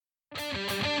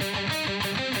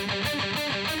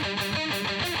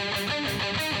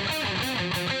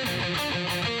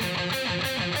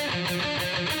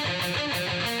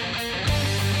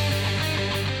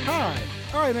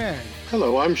I'm Ed.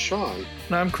 Hello, I'm Sean.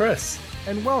 And I'm Chris.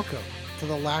 And welcome to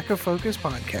the Lack of Focus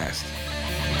podcast.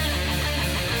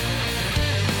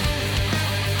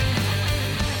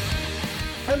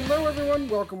 Hello, everyone.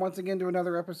 Welcome once again to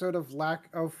another episode of Lack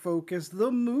of Focus,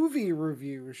 the movie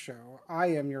review show. I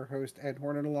am your host, Ed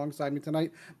Horn, and alongside me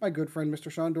tonight, my good friend, Mr.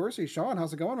 Sean Dorsey. Sean,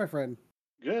 how's it going, my friend?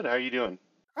 Good. How you doing?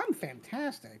 I'm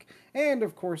fantastic. And,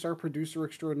 of course, our producer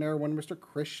extraordinaire, one Mr.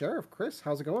 Chris Sheriff. Chris,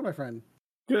 how's it going, my friend?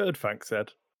 Good, thanks,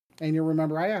 Ed. And you'll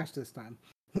remember I asked this time.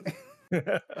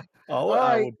 I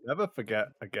will never forget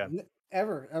again.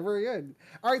 Ever again.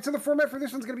 All right, so the format for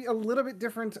this one's going to be a little bit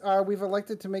different. We've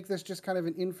elected to make this just kind of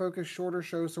an in-focus, shorter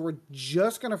show, so we're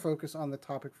just going to focus on the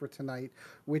topic for tonight,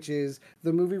 which is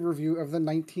the movie review of the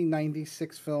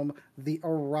 1996 film The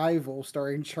Arrival,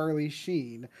 starring Charlie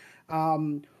Sheen.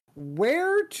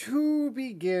 Where to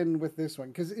begin with this one?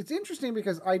 Because it's interesting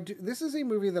because this is a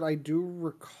movie that I do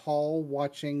recall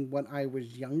watching when I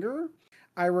was younger.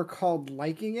 I recalled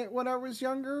liking it when I was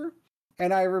younger.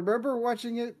 And I remember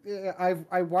watching it.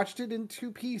 I watched it in two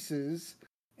pieces,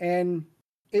 and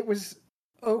it was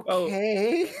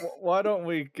okay. Well, why don't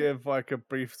we give like a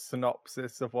brief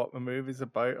synopsis of what the movie's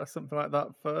about or something like that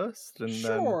first? And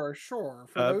sure.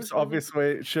 So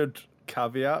obviously, it should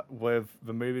caveat with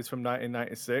the movies from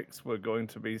 1996. We're going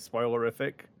to be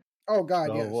spoilerific. Oh God,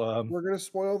 yes. We're going to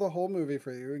spoil the whole movie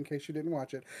for you in case you didn't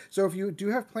watch it. So if you do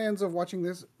have plans of watching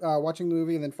the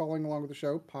movie and then following along with the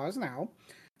show, pause now.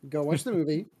 Go watch the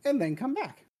movie, and then come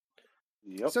back.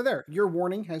 Yep. So there, your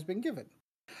warning has been given.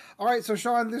 All right, so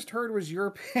Sean, this turn was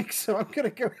your pick, so I'm going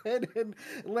to go ahead and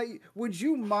would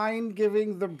you mind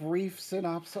giving the brief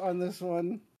synopsis on this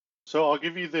one? So I'll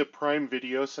give you the Prime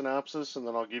Video synopsis, and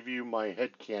then I'll give you my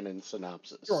headcanon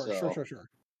synopsis. Sure.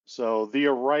 So The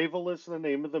Arrival is the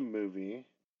name of the movie,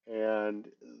 and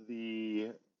the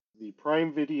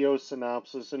Prime Video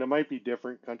synopsis, and it might be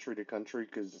different country to country,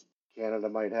 because Canada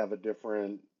might have a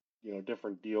different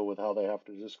deal with how they have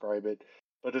to describe it.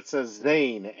 But it says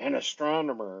Zane, an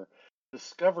astronomer,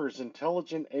 discovers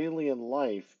intelligent alien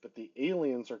life, but the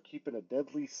aliens are keeping a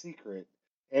deadly secret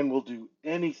and will do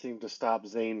anything to stop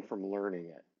Zane from learning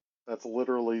it. That's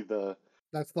literally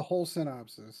That's the whole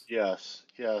synopsis. Yes.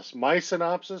 My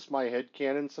synopsis, my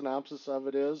headcanon synopsis of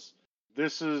it is,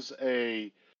 this is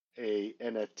an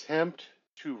attempt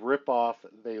to rip off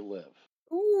They Live.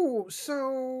 Ooh,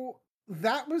 so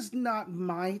that was not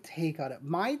my take on it.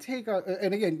 My take on,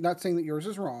 and again, not saying that yours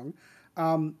is wrong.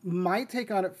 My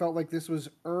take on it felt like this was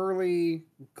early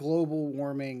global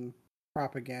warming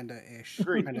propaganda-ish.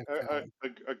 Agreed. Kind of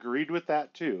Agreed with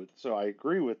that too. So I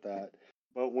agree with that.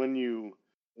 But when you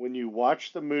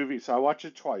watch the movie, so I watched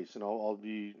it twice, and I'll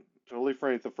be totally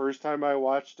frank. The first time I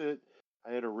watched it,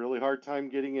 I had a really hard time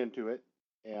getting into it,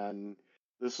 and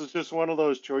this is just one of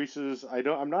those choices.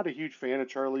 I'm not a huge fan of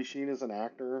Charlie Sheen as an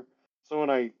actor. So when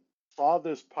I saw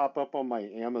this pop up on my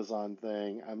Amazon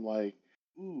thing, I'm like,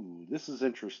 ooh, this is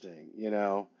interesting,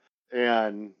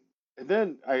 And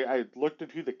then I looked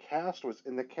at who the cast was,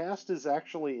 and the cast is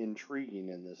actually intriguing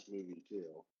in this movie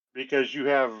too. Because you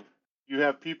have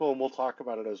people, and we'll talk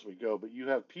about it as we go, but you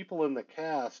have people in the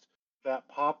cast that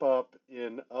pop up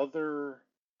in other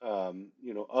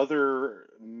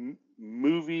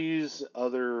movies,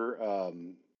 other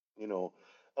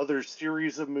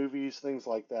series of movies, things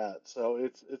like that. So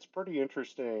it's pretty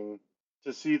interesting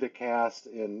to see the cast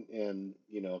and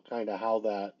kind of how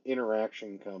that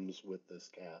interaction comes with this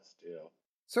cast too.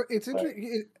 So it's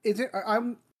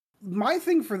interesting. My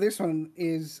thing for this one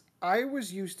is I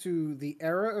was used to the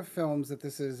era of films that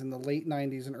this is in the late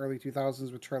 90s and early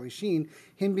 2000s with Charlie Sheen,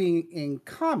 him being in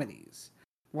comedies.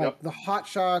 Like the Hot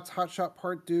Shot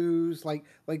Part Deuce, like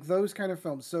those kind of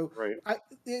films. So right.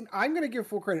 I'm going to give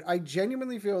full credit. I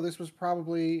genuinely feel this was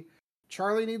probably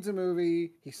Charlie needs a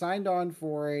movie. He signed on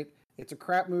for it. It's a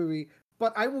crap movie,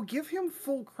 but I will give him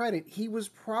full credit. He was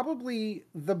probably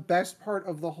the best part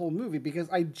of the whole movie because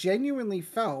I genuinely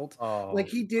felt like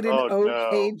he did an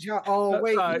okay job. Oh,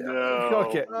 wait. No.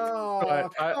 Okay.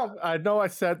 I know I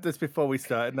said this before we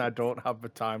started, and I don't have the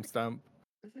timestamp.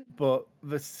 But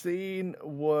the scene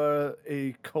where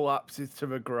he collapses to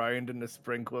the ground and the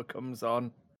sprinkler comes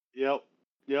on. Yep.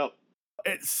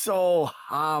 It's so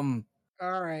ham.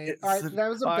 All right. That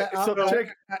was a bad. So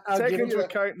take into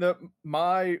account that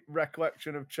my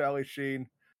recollection of Charlie Sheen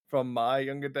from my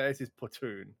younger days is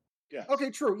Platoon. Yes. Okay,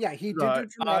 true. Yeah, he did do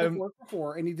dramatic work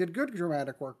before, and he did good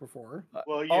dramatic work before.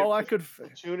 Well, yeah.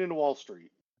 Platoon and Wall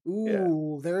Street.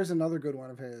 Ooh, there's another good one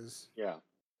of his. Yeah.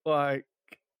 Like,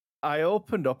 I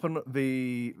opened up on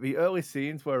the early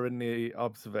scenes where in the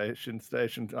observation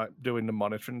station, like, doing the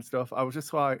monitoring stuff. I was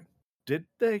just like, did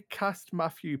they cast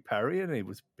Matthew Perry and he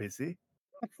was busy?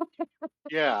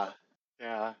 Yeah,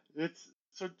 yeah. It's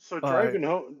so I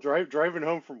driving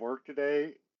home from work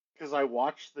today because I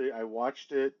watched the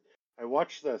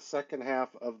second half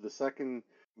of the second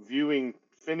viewing,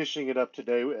 finishing it up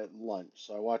today at lunch.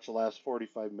 So I watched the last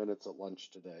 45 minutes at lunch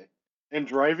today. And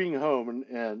driving home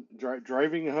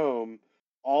driving home,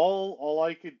 all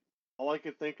I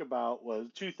could think about was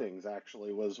two things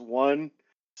actually. Was one,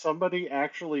 somebody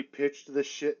actually pitched this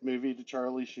shit movie to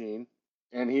Charlie Sheen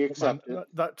and he man, accepted.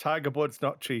 that Tiger Blood's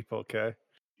not cheap, okay?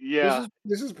 Yeah,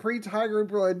 This is pre Tiger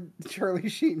Blood Charlie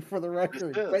Sheen for the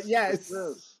record. But this yes.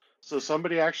 is. So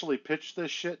somebody actually pitched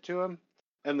this shit to him.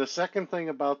 And the second thing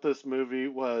about this movie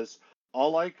was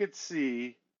all I could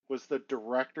see was the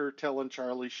director telling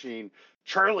Charlie Sheen,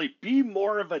 Charlie, be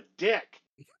more of a dick.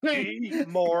 Be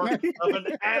more of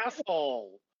an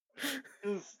asshole.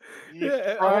 'Cause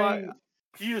Yeah, I'm like,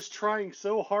 he is trying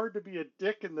so hard to be a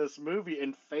dick in this movie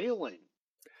and failing.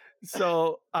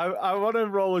 so I want to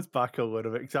roll us back a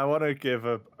little bit because I want to give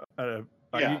a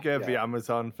like you Yeah, gave the yeah.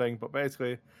 Amazon thing, but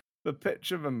basically the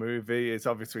pitch of a movie is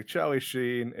obviously Charlie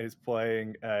Sheen is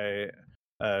playing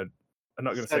I'm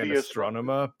not going to say an SETI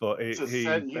astronomer, but he's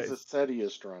a SETI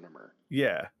astronomer.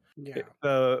 yeah, Yeah.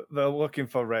 they're looking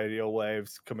for radio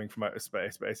waves coming from outer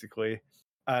space basically,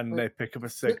 and For, they pick up a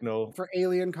signal. for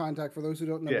alien contact, for those who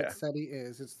don't know Yeah, what SETI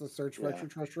is, it's the search for Yeah.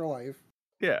 extraterrestrial life.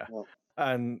 yeah, Well,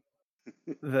 and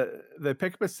they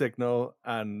pick up a signal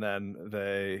and then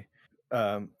they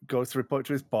goes to report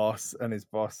to his boss, and his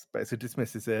boss basically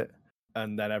dismisses it,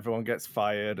 and then everyone gets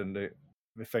fired, and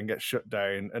the thing gets shut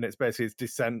down, and it's basically his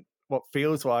descent, what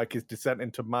feels like his descent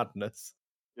into madness.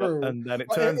 yep. True. And then it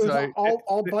Well, turns it was out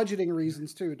all budgeting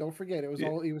reasons too. Don't forget, it was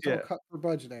all yeah, cut for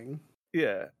budgeting.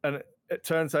 yeah, and it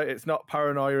turns out it's not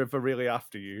paranoia if they're really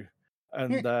after you,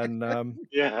 and then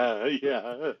Yeah,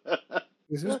 yeah.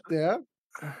 This is yeah.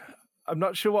 I'm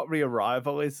not sure what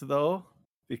rearrival is though,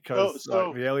 because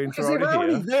like the aliens are Because they were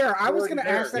already here. there. I They're was already going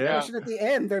to ask there, that yeah. question at the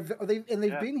end.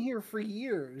 They've Yeah. been here for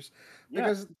years Yeah.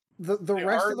 because the They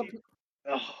rest of the already-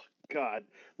 Oh God.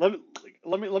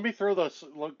 Let me throw this.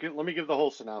 Let me give the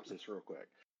whole synopsis real quick.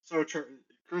 So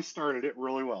Chris started it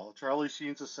really well. Charlie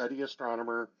Sheen's a SETI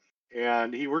astronomer,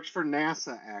 and he works for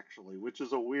NASA actually, which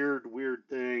is a weird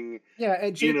thing. yeah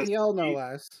at being a- JPL no he-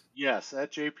 less. Yes,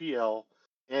 at JPL,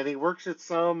 and he works at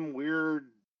some weird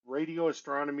radio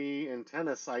astronomy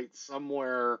antenna site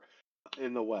somewhere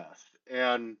in the West.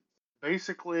 And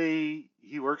basically,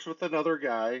 he works with another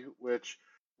guy, which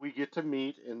we get to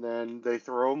meet, and then they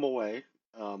throw him away.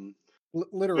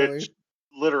 Literally. Which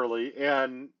literally,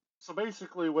 and so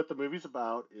basically, what the movie's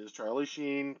about is Charlie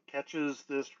Sheen catches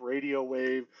this radio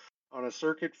wave on a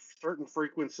certain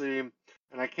frequency, and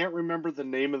I can't remember the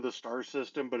name of the star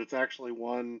system, but it's actually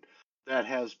one that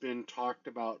has been talked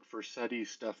about for SETI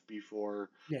stuff before.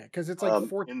 Yeah, because it's like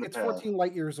in the 14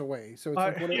 light years away. So it's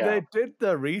like what Yeah. They did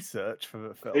the research for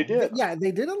the film. They did. yeah,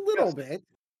 they did a little Yes. bit.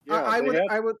 Yeah, I they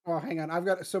had- would. Well, hang on. I've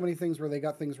got so many things where they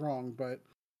got things wrong, but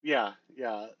Yeah,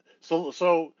 yeah.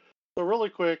 So really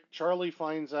quick, Zane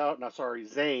finds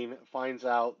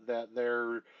out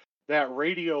that that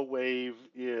radio wave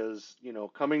is,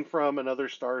 coming from another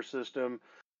star system,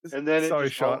 and then Sorry,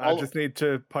 Sean, I all just need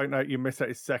to point out you missed out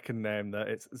his second name there.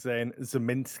 It's Zane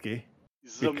Zeminski.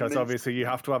 Because obviously you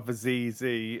have to have the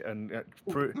ZZ and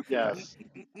yes,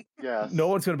 yes. no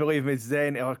one's going to believe me.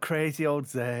 Zane, or crazy old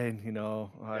Zane, Like,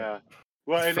 Yeah.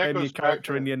 Well, and that frame your goes back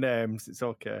character to, in your names. It's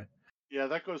okay. yeah,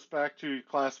 that goes back to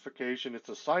classification. It's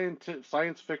a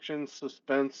science fiction,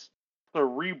 suspense,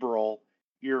 cerebral,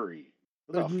 eerie.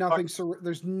 What there's the nothing. fuck?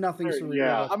 There's nothing There- cerebral.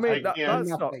 yeah, about I mean, I can't- that's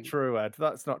not Nothing. true, Ed.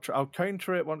 That's not true. I'll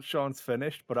counter it once Sean's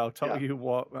finished, but I'll tell Yeah. you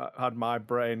what had my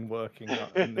brain working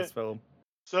in this film.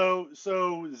 So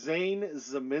Zane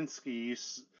Zeminski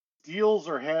steals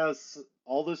or has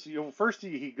all this. First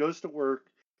he goes to work,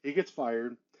 he gets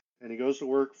fired, and he goes to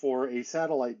work for a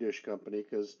satellite dish company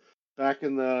because back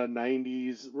in the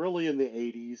 90s, really in the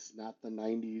 80s, not the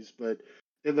 90s, but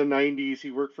in the 90s,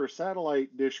 he worked for a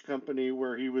satellite dish company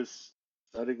where he was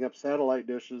setting up satellite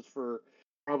dishes for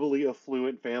probably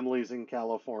affluent families in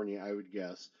California, I would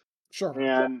guess. Sure.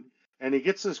 And he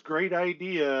gets this great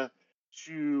idea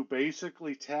to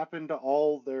basically tap into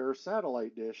all their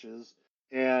satellite dishes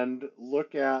and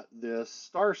look at this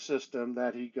star system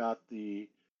that he got the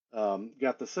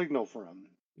signal from.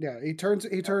 Yeah, he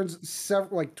turns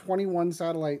several, like 21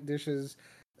 satellite dishes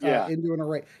Yeah. into an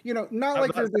array. Not How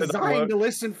like they're does that designed work? to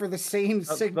listen for the same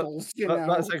signals.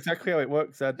 That's exactly how it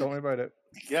works, Ed. Don't worry about it.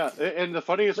 Yeah, and the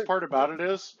funniest part about it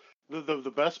is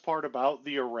the best part about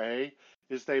the array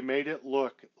is they made it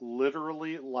look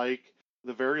literally like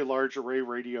the Very Large Array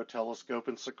Radio Telescope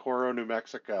in Socorro, New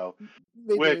Mexico,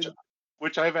 They which did.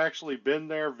 which I've actually been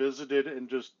there, visited,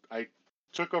 and I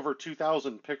took over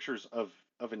 2,000 pictures of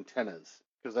antennas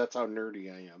because that's how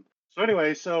nerdy I am. So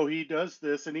anyway, so he does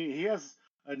this, and he has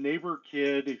a neighbor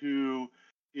kid who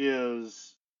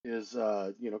is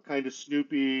kind of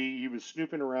snoopy. He was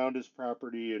snooping around his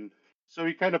property, and so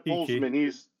he kind of pulls him, Kiki. and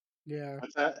he's Yeah.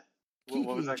 what's that?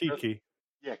 What was Kiki. that, Chris? Kiki.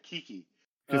 Yeah, Kiki.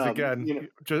 Because again, You know,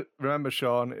 just remember,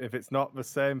 Sean, if it's not the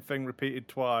same thing repeated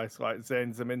twice, like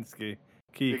Zane Zeminski,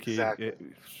 Kiki, exactly.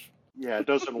 Yeah, it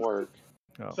doesn't work.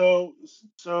 No.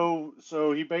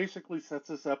 So he basically sets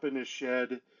us up in his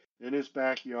shed in his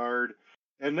backyard.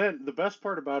 And then the best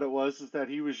part about it is that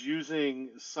he was using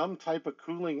some type of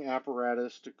cooling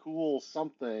apparatus to cool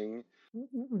something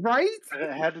Right? that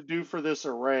it had to do for this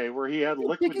array where he had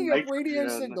liquid Picking up radio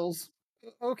nitrogen. signals. He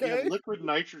had Okay. liquid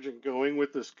nitrogen going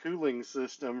with this cooling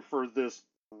system for this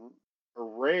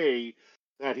array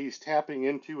that he's tapping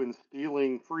into and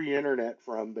stealing free internet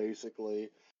from,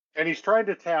 basically. And he's trying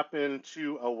to tap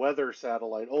into a weather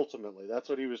satellite, ultimately. That's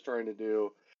what he was trying to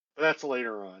do. But that's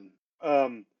later on.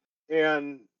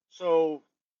 And so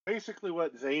basically,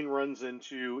 what Zane runs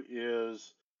into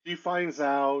is he finds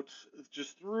out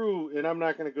just through, and I'm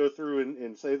not going to go through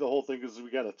and say the whole thing because we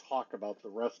got to talk about the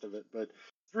rest of it, but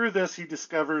through this, he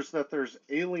discovers that there's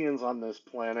aliens on this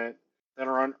planet that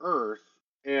are on Earth,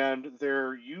 and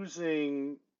they're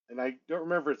using, and I don't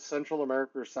remember if it's Central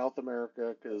America or South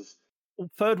America, because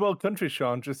third world countries,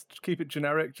 Sean. Just keep it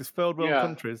generic. Just third world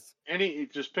countries.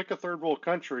 Just pick a third world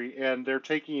country, and they're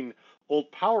taking old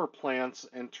power plants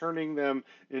and turning them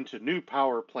into new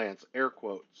power plants, air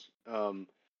quotes,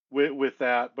 with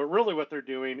that. But really, what they're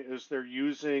doing is they're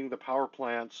using the power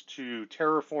plants to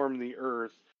terraform the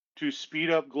Earth, to speed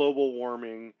up global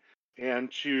warming, and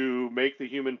to make the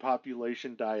human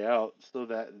population die out so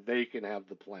that they can have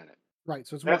the planet. Right.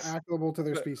 So it's more applicable to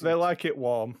their species. They like it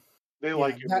warm. They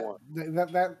like it warm.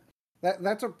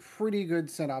 That's a pretty good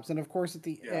synopsis. And of course, at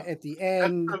the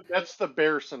end, that's the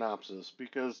bare synopsis,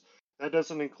 because that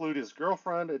doesn't include his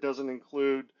girlfriend. It doesn't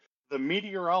include the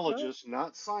meteorologist,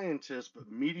 not scientist,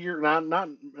 but not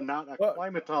a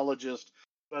climatologist,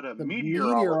 but a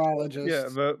meteorologist.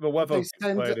 Yeah, the weather they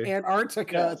send lady. to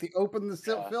Antarctica to open the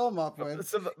film up with.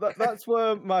 So that's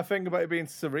where my thing about it being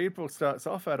cerebral starts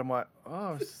off at. I'm like,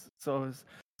 oh,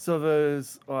 so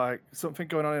there's like something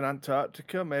going on in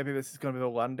Antarctica. Maybe this is going to be the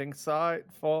landing site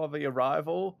for the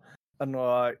arrival, and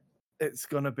like it's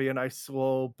going to be a nice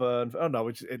slow burn. Oh no,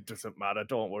 it doesn't matter.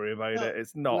 Don't worry about it.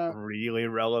 It's not really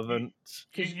relevant.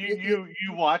 You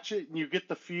watch it and you get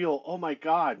the feel. Oh my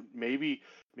God, maybe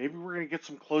we're going to get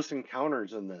some close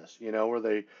encounters in this. Where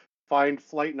they find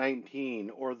Flight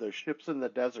 19 or the ships in the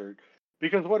desert,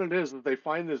 because what it is they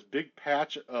find this big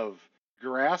patch of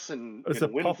grass and it's a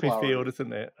poppy windflower. field,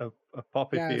 isn't it? A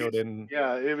poppy field in.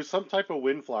 Yeah, it was some type of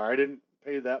windflower. I didn't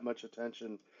pay that much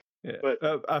attention. Yeah, but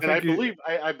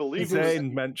I believe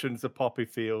Zane mentions a poppy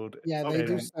field. Yeah, they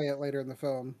do say it later in the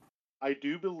film. I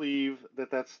do believe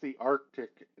that that's the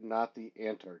Arctic, not the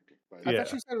Antarctic. I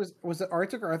thought you said was it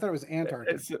Arctic, or I thought it was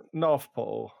Antarctic. It's North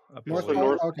Pole. North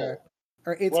Pole. Okay.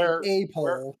 Or it's a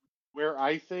pole. Where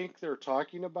I think they're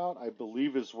talking about, I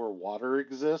believe, is where water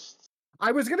exists.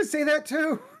 I was gonna say that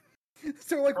too.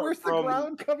 So, like, where's the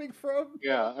ground coming from?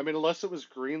 Yeah, I mean, unless it was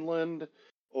Greenland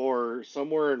or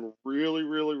somewhere in really,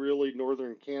 really, really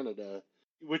northern Canada,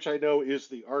 which I know is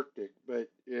the Arctic, but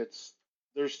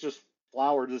there's just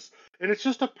flowers, and it's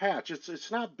just a patch. It's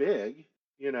not big,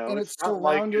 and it's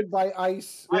surrounded by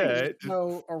ice.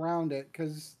 Snow around it,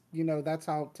 because that's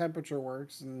how temperature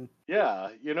works. And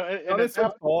and it's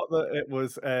thought that it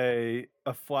was a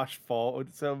flash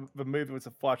forward, so the movie was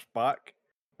a flashback.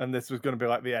 And this was going to be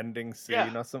like the ending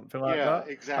scene or something like that.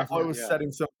 Exactly. I thought it was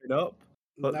setting something up,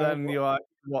 but then you're like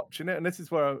watching it, and this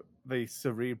is where the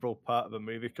cerebral part of the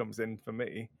movie comes in for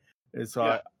me. It's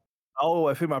like,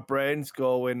 I think my brain's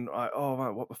going like, oh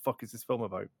man, what the fuck is this film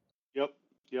about? Yep.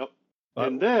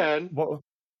 And then what?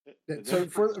 So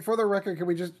for the record, can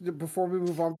we just, before we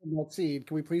move on from that scene,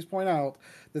 can we please point out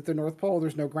that the North Pole,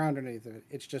 there's no ground underneath it;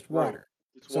 it's just water. Right.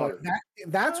 It's water.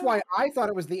 That's why I thought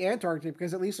it was the Antarctic,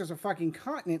 because at least there's a fucking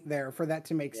continent there for that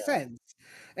to make sense.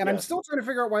 And I'm still trying to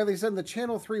figure out why they send the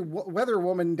Channel 3 weather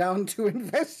woman down to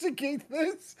investigate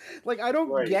this. Like, I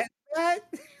don't get that.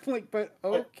 Like, but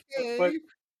okay.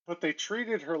 But they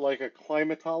treated her like a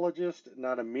climatologist,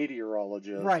 not a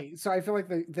meteorologist. Right. So I feel like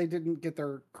they didn't get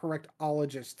their correct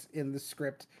ologist in the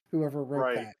script, whoever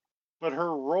wrote that. But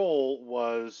her role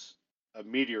was a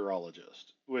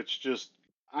meteorologist, which just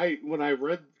when I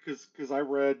read, because I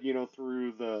read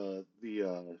through the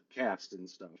cast and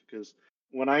stuff, because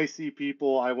when I see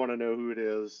people I want to know who it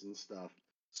is and stuff.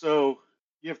 So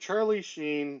you have Charlie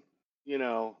Sheen,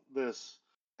 this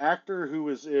actor who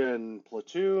was in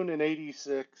Platoon in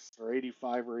 '86 or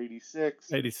 '85 or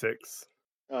 '86, 86.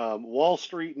 Wall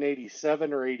Street in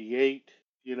 '87 or '88.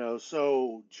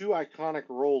 So two iconic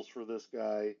roles for this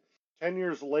guy. 10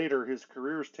 years later, his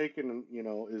career's taken,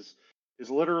 is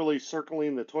literally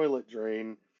circling the toilet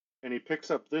drain, and he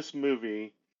picks up this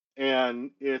movie,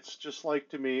 and it's just like,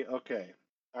 to me, okay,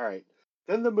 all right.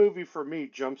 Then the movie for me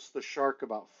jumps the shark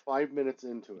about 5 minutes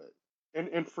into it.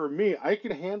 And for me, I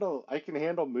can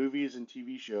handle movies and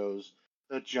TV shows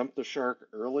that jump the shark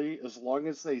early as long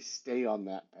as they stay on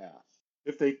that path.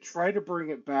 If they try to bring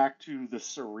it back to the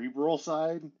cerebral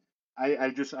side,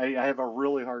 I have a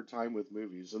really hard time with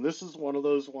movies. And this is one of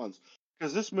those ones.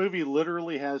 Because this movie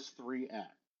literally has three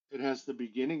acts. It has the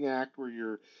beginning act where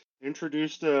you're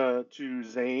introduced to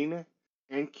Zane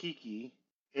and Kiki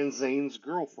and Zane's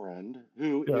girlfriend,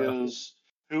 who Yeah. is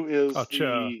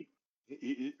Char.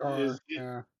 Char, is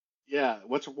yeah. yeah.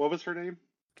 What was her name?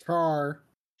 Char.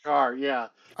 Char. Yeah.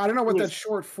 I don't know what Who that's is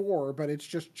short for, but it's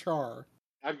just Char.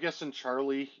 I'm guessing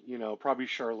Charlie. Probably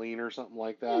Charlene or something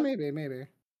like Well, that. maybe.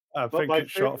 I But think my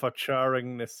it's short favorite. for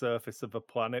charring the surface of a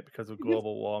planet because of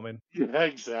global warming. Yeah,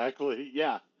 exactly.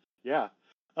 Yeah, yeah.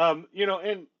 And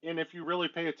if you really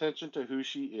pay attention to who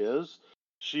she is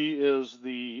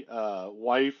the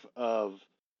wife of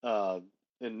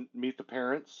in Meet the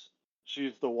Parents.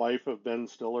 She's the wife of Ben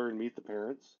Stiller in Meet the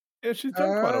Parents. Yeah, she's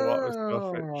done quite a lot of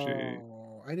stuff.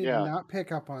 She, I did Yeah, not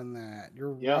pick up on that.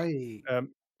 You're yeah. right.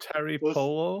 Terry Those,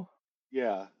 Polo.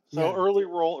 yeah. So Yeah. early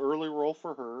role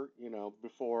for her.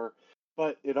 Before,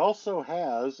 but it also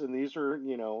has, and these are,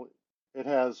 it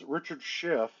has Richard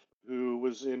Schiff, who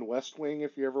was in West Wing.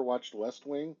 If you ever watched West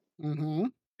Wing. Mm-hmm.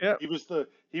 Yep.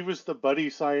 He was the buddy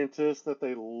scientist that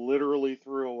they literally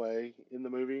threw away in the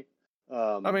movie.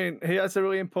 I mean, he has a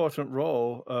really important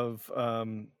role of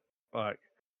like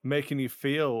making you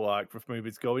feel like the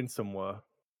movie's going somewhere,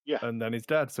 Yeah, and then he's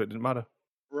dead, so it didn't matter.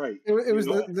 right. It was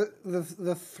You know,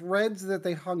 the threads that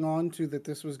they hung on to that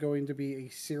this was going to be a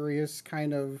serious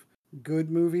kind of good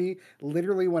movie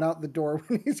literally went out the door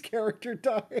when his character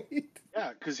died.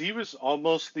 yeah, because he was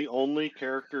almost the only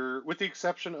character, with the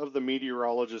exception of the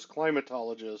meteorologist,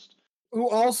 climatologist. Who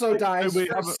also dies we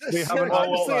for haven't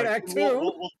honestly in like Act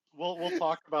We'll Two. we'll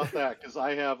talk about that because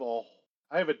I have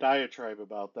a diatribe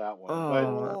about that one. But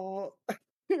oh,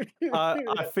 Oh.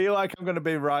 I feel like I'm going to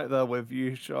be right there with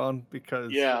you, Sean,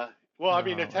 because yeah, well, I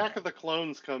mean, oh, Attack of the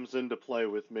Clones comes into play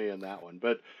with me in that one.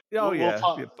 But oh we'll yeah,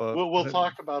 talk. but We'll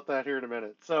talk about that here in a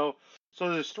minute. So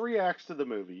there's three acts to the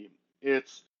movie.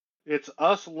 It's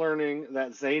us learning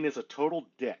that Zane is a total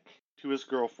dick to his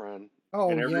girlfriend Oh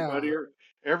and yeah.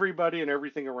 everybody and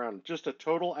everything around him. Just a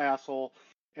total asshole.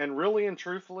 And really and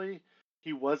truthfully,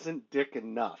 he wasn't dick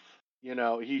enough.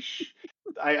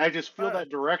 I just feel that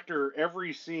director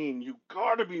every scene. You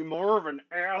gotta be more of an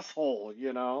asshole.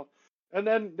 And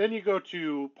then you go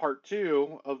to part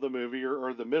two of the movie,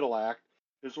 or the middle act,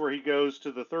 is where he goes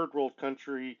to the third world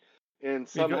country and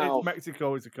somehow.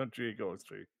 Mexico is a country he goes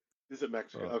to. Is it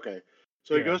Mexico? So, Okay.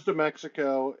 So he yeah. goes to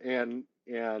Mexico and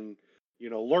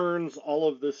learns all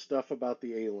of this stuff about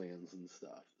the aliens and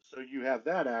stuff. So you have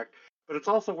that act, but it's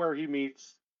also where he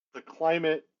meets the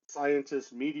climate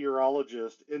scientist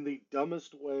meteorologist in the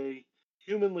dumbest way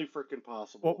humanly freaking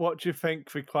possible. What do you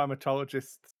think the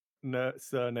climatologist's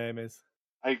surname is?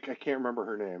 I can't remember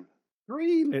her name.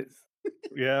 Green. It's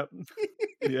yeah.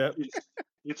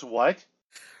 It's what?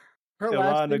 Her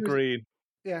last Ilana name was, Green.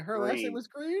 yeah, her last name Green. was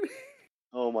Green.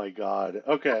 Oh my God.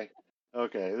 Okay.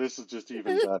 This is just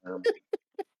even better.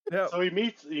 Yeah. So he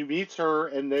meets her,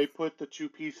 and they put the two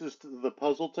pieces to the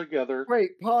puzzle together.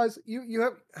 Wait, pause. You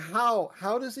have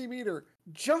how does he meet her?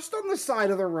 Just on the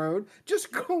side of the road,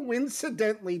 just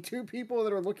coincidentally, two people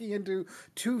that are looking into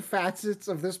two facets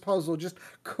of this puzzle just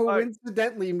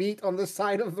coincidentally meet on the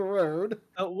side of the road.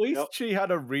 At least Yep. she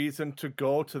had a reason to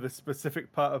go to the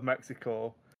specific part of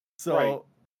Mexico. So Right.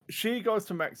 she goes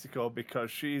to Mexico because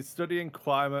she's studying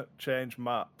climate change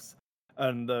maps,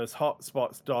 and there's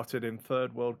hotspots dotted in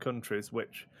third world countries,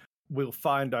 which we'll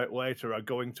find out later are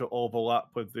going to overlap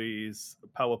with these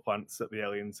power plants that the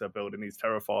aliens are building, these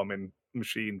terraforming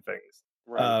machine things.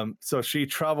 Right. So she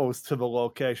travels to the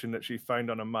location that she found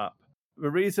on a map. The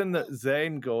reason that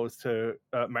Zane goes to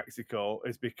Mexico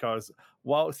is because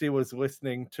whilst he was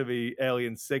listening to the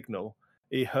alien signal,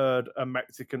 he heard a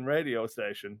Mexican radio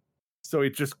station. So he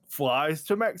just flies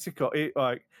to Mexico,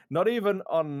 not even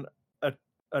on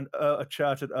a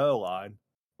chartered airline.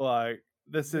 Like,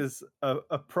 this is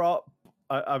a prop.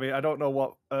 I mean, I don't know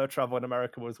what air travel in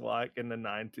America was like in the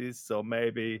 90s, so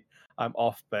maybe I'm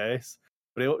off base.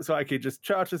 But it looks like he just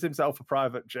charters himself a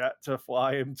private jet to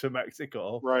fly him to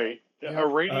Mexico. Right. Yeah.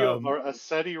 Or a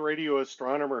SETI radio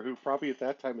astronomer who probably at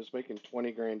that time was making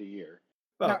 20 grand a year.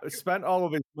 Well, Now- spent all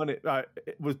of his money.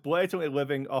 It was blatantly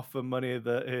living off the money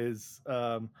that his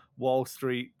Wall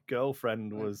Street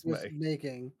girlfriend was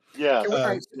making. Yes.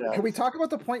 Can we talk about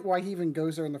the point why he even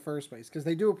goes there in the first place? Because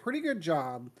they do a pretty good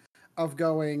job of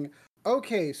going,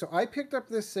 okay, so I picked up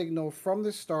this signal from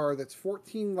the star that's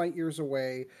 14 light years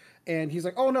away, and he's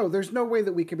like, oh no, there's no way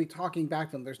that we can be talking back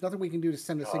to them. There's nothing we can do to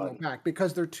send a signal back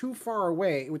because they're too far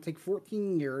away. It would take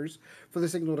 14 years for the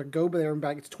signal to go there and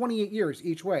back. It's 28 years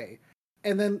each way.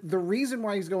 And then the reason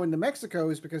why he's going to Mexico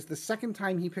is because the second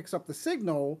time he picks up the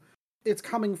signal, it's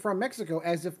coming from Mexico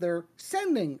as if they're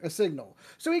sending a signal.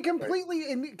 So he completely,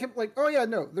 like, oh yeah,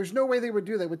 no, there's no way they would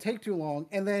do that. It would take too long.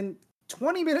 And then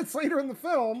 20 minutes later in the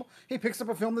film, he picks up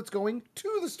a film that's going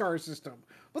to the star system.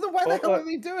 Well, then why the hell are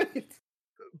they doing it?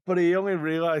 But he only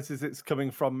realizes it's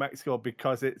coming from Mexico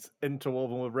because it's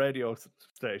interwoven with radio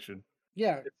station.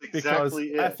 Yeah, because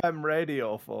FM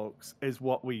radio, folks, is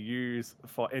what we use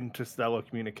for interstellar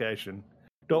communication.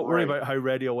 Don't worry about how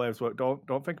radio waves work.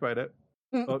 Don't think about it.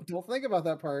 Don't think about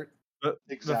that part. But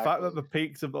the fact that the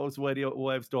peaks of those radio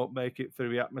waves don't make it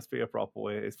through the atmosphere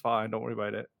properly is fine. Don't worry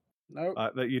about it. No,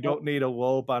 that you don't need a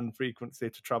low band frequency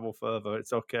to travel further.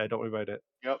 It's okay. Don't worry about it.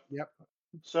 Yep.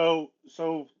 So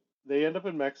they end up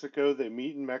in Mexico. They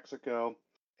meet in Mexico,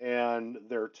 and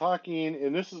they're talking.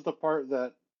 And this is the part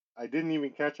that I didn't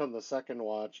even catch on the second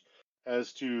watch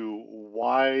as to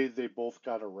why they both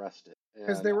got arrested.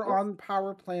 Because they were on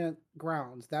power plant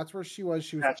grounds. That's where she was.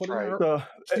 She was putting her. So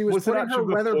she was putting her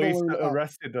weather balloon that up.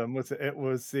 arrested them. It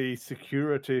was the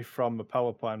security from the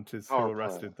power plant who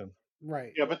arrested them.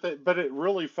 Right. Yeah, but it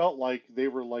really felt like they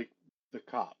were like the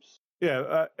cops.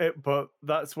 Yeah, but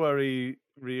that's where he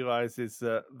realizes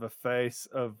that the face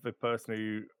of the person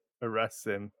who arrests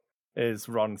him is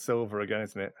Ron Silver again,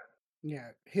 isn't it? Yeah,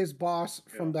 his boss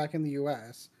from back in the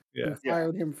U.S. who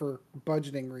fired him for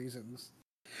budgeting reasons.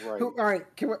 Right. All right.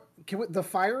 Can we, the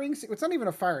firing? It's not even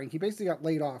a firing. He basically got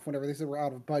laid off whenever they said we're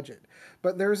out of budget.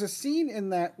 But there's a scene in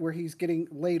that where he's getting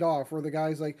laid off, where the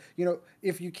guy's like,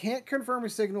 if you can't confirm a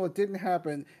signal, it didn't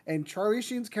happen. And Charlie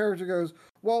Sheen's character goes,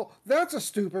 well, that's a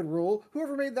stupid rule.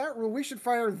 Whoever made that rule, we should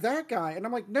fire that guy. And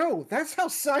I'm like, no, that's how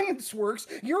science works.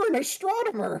 You're an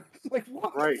astronomer. Like,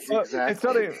 what? Right. Exactly. It's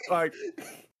not even, like,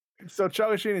 so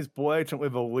Charlie Sheen is blatantly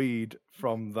the lead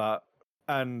from that.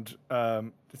 And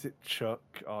is it Chuck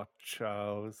or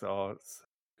Charles or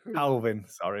Calvin?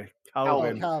 Sorry,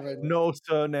 Calvin. Calvin. No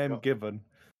surname given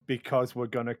because we're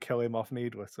gonna kill him off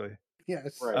needlessly.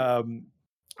 Yes. Right.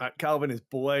 Calvin is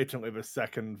blatantly the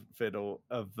second fiddle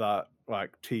of that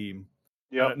team.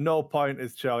 Yeah. At no point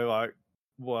is Charlie like,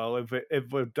 well, if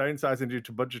we're downsizing due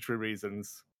to budgetary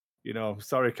reasons,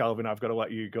 sorry, Calvin, I've got to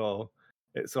let you go.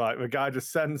 It's like the guy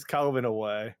just sends Calvin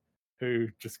away, who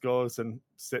just goes and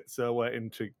sits there waiting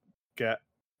to get.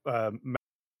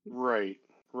 Right.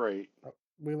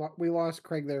 We lost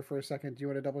Craig there for a second. Do you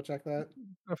want to double check that?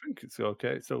 I think it's okay.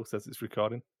 It still says it's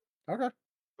recording. Okay.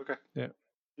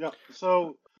 Yeah.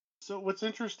 So what's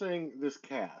interesting, this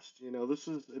cast, this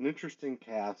is an interesting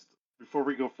cast. Before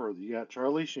we go further, you got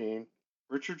Charlie Sheen,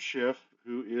 Richard Schiff,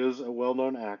 who is a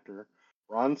well-known actor.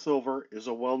 Ron Silver is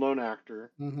a well-known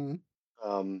actor. Mm-hmm.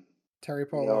 Terry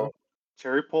Polo.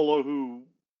 Terry Polo, who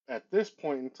at this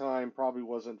point in time probably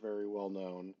wasn't very well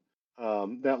known.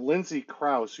 That Lindsay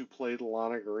Krause, who played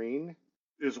Lana Green,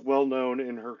 is well known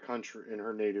in her country, in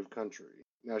her native country.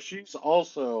 Now she's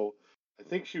also, I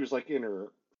think she was like in her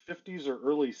 50s or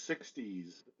early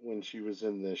 60s when she was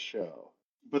in this show.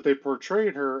 But they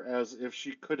portrayed her as if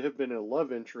she could have been a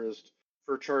love interest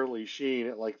for Charlie Sheen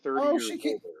at like 30 years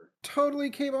older. Totally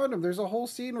came on him. There's a whole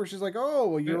scene where she's like, "Oh,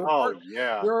 well,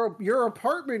 your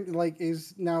apartment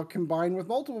is now combined with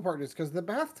multiple partners because the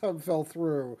bathtub fell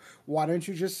through. Why don't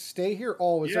you just stay here?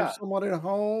 Oh, is there someone at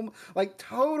home?" Like,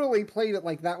 totally played it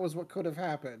like that was what could have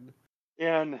happened.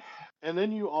 And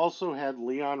then you also had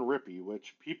Leon Rippey,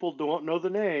 which people don't know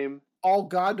the name. Oh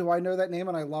God, do I know that name?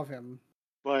 And I love him.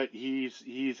 But he's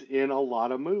in a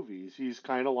lot of movies. He's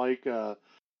kind of like a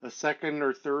second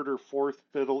or third or fourth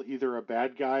fiddle, either a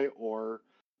bad guy or,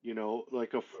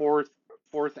 like a fourth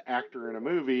actor in a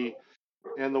movie.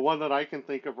 And the one that I can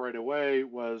think of right away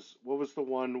was, what was the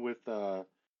one with, I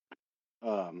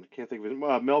can't think of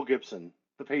it, Mel Gibson,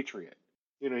 The Patriot.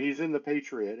 He's in The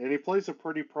Patriot, and he plays a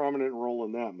pretty prominent role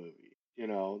in that movie.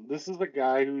 This is a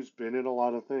guy who's been in a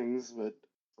lot of things, but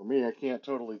for me, I can't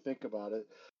totally think about it.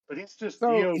 But he's just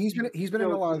he's been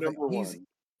in a lot of things.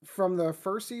 from the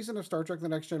first season of Star Trek: The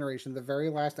Next Generation, the very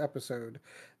last episode,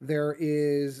 there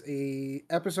is a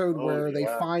episode Oh where they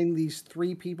yeah. find these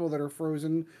three people that are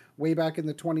frozen way back in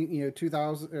the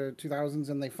 2000s,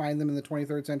 and they find them in the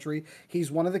 23rd century. He's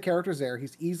one of the characters there.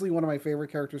 He's easily one of my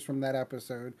favorite characters from that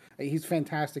episode. He's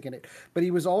fantastic in it. But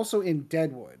he was also in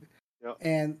Deadwood. Yep.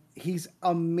 And he's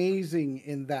amazing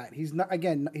in that. He's not,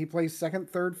 again, he plays second,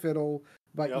 third fiddle.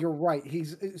 But Yep. you're right.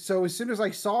 So as soon as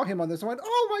I saw him on this, I went,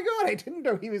 "Oh my god! I didn't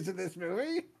know he was in this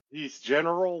movie." He's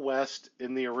General West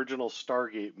in the original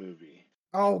Stargate movie.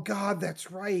 Oh god,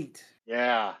 that's right.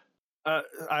 Yeah.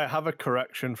 I have a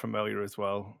correction from earlier as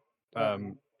well.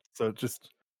 So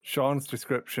just Sean's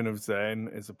description of Zane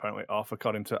is apparently off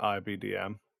according to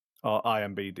IBDM or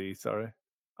IMBD. Sorry,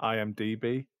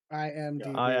 IMDb.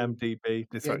 IMDb. IMDb.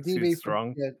 Dyslexia's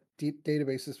strong.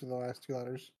 Databases for the last two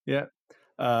letters. Yeah.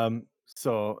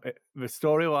 So the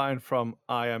storyline from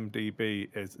IMDb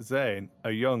is Zane,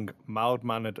 a young,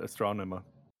 mild-mannered astronomer.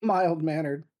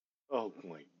 Mild-mannered. Oh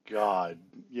my god.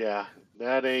 Yeah.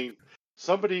 That ain't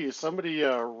somebody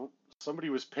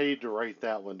was paid to write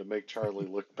that one to make Charlie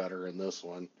look better in this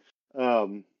one.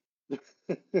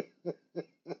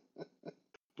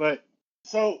 But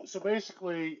so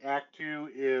basically Act 2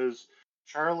 is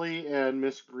Charlie and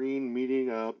Miss Green meeting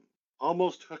up,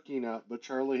 almost hooking up, but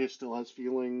Charlie still has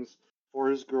feelings for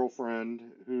his girlfriend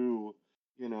who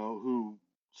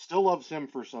still loves him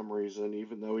for some reason,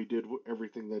 even though he did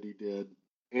everything that he did.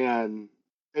 And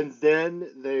then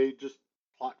they just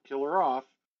plot kill her off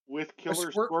with killer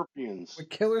scorpions. With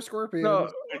killer scorpions. No,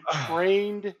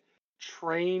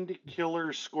 trained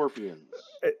killer scorpions.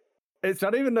 It's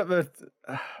not even that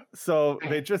so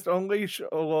they just unleash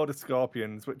a load of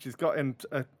scorpions, which has got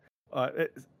into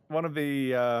it's one of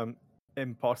the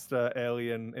imposter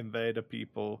alien invader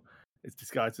people is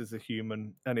disguised as a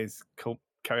human, and he's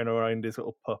carrying around his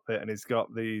little puppet, and he's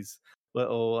got these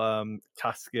little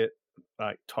casket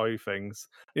like toy things.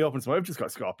 He opens them up, just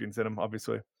got scorpions in them,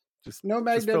 obviously. Just no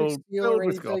magnetic steel or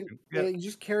anything. Yeah. You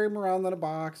just carry them around in a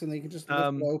box, and they can just lift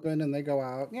it open, and they go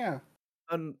out. Yeah.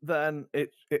 And then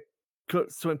it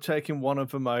cuts to him taking one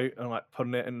of them out and like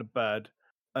putting it in the bed,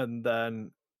 and then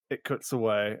it cuts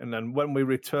away. And then when we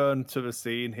return to the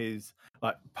scene, he's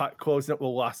like closing up the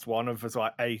last one of us,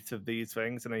 like 8 of these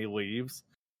things, and he leaves.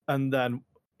 And then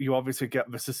you obviously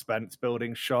get the suspense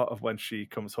building shot of when she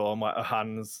comes home, like her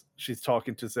hands, she's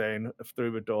talking to Zane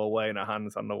through the doorway and her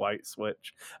hands on the white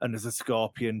switch, and there's a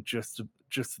scorpion just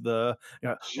there.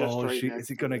 Is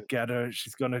he gonna get her?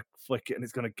 She's gonna flick it and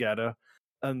it's gonna get her.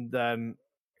 And then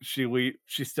she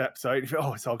steps out.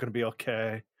 Oh, it's all gonna be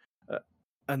okay.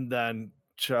 And then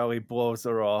Charlie blows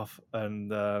her off,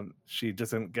 and she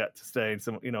doesn't get to stay in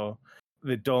some.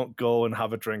 They don't go and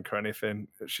have a drink or anything.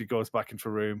 She goes back into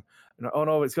the room, and oh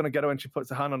no, it's gonna get her when she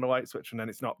puts her hand on the light switch, and then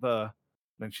it's not there. And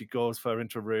then she goes further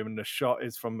into a room, and the shot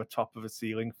is from the top of a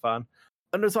ceiling fan.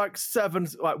 And there's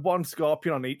like one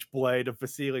scorpion on each blade of the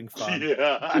ceiling fan.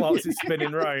 Yeah. Whilst it's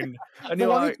spinning round. And the you're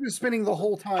one like, that's been spinning the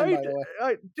whole time, by the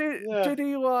way. Did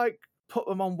he like put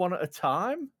them on one at a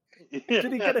time? Yeah.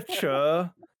 Did he get a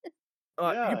chair?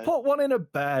 You put one in a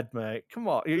bed, mate. Come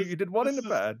on. You did one in the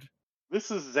bed.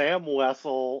 This is Zam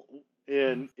Wesell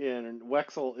in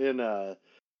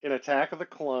Attack of the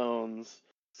Clones,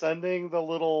 sending the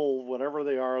little whatever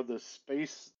they are, the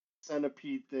space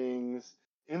centipede things,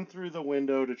 in through the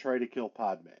window to try to kill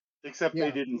Padme. Except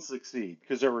they didn't succeed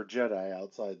because there were Jedi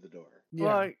outside the door.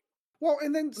 Yeah. Well,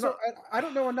 and then I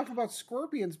don't know enough about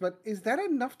scorpions, but is that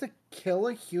enough to kill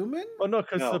a human? Oh no,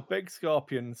 because they're big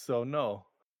scorpions, so no.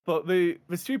 But the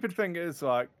stupid thing is,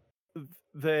 like,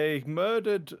 they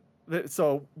murdered.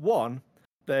 So one,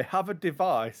 they have a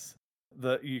device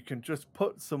that you can just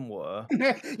put somewhere.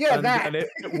 And it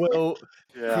will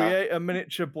create a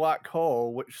miniature black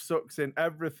hole which sucks in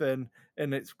everything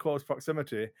in its close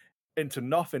proximity into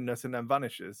nothingness and then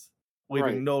vanishes,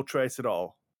 leaving no trace at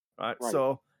all. Right?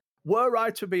 So, were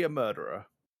I to be a murderer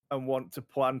and want to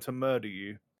plan to murder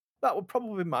you, that would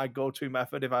probably be my go-to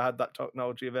method if I had that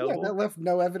technology available. Yeah, that left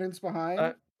no evidence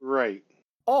behind. Right.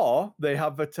 Or they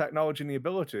have the technology and the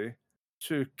ability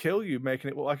to kill you,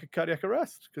 making it look like a cardiac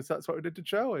arrest, because that's what we did to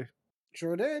Charlie.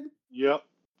 Sure did. Yep.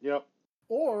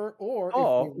 Or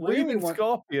leaving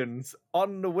scorpions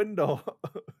on the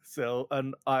windowsill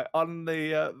and on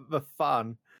the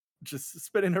fan, just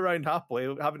spinning around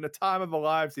happily, having the time of their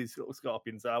lives. These little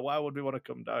scorpions are. Why would we want to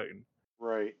come down?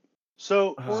 Right.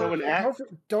 So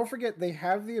don't forget, they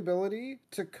have the ability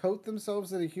to coat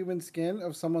themselves in a human skin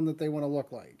of someone that they want to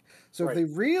look like. So if they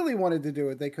really wanted to do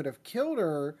it, they could have killed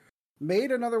her,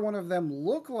 made another one of them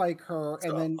look like her,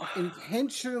 and So- then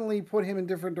intentionally put him in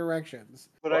different directions.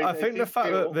 But Well, I think the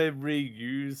fact that they they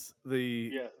reuse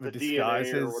the the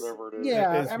disguises DNA or whatever it is.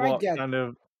 Yeah, is and I what get kind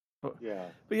of. Yeah.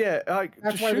 But yeah, like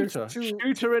That's just why shoot there's her, two-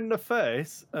 shoot her in the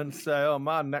face, and say, "Oh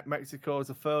man, Mexico is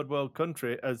a third world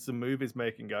country," as the movie's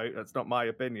making out. That's not my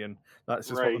opinion. That's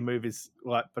just what the Right. movie's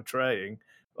like portraying.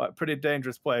 Like, pretty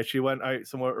dangerous place. She went out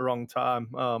somewhere at the wrong time.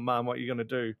 Oh man, what are you gonna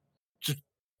do?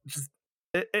 Just,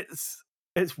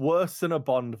 it's worse than a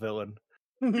Bond villain.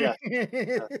 Yeah.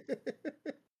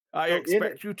 I So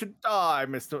expect you to die,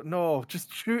 Mister. No,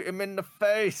 just shoot him in the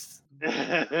face.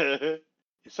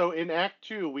 So in Act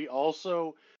 2, we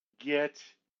also get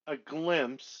a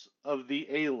glimpse of the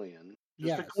alien.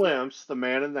 Just a Yes. glimpse, the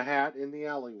man in the hat in the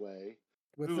alleyway,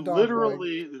 With who the dog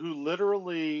leg.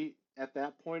 literally at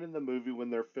that point in the movie when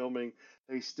they're filming,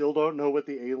 they still don't know what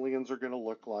the aliens are going to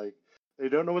look like. They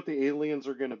don't know what the aliens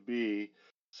are going to be.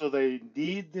 So they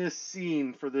need this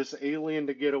scene for this alien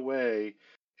to get away,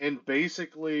 and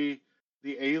basically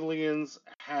the aliens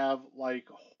have like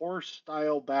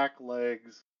horse-style back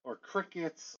legs or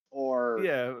crickets or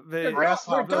Yeah, They're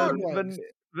grasshopper. dog legs.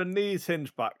 the knees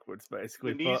hinge backwards, The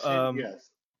basically. knees, But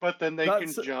yes, but then they can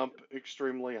that's jump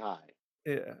extremely high.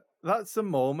 yeah, that's a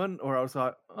moment where I was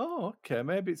like, oh, okay,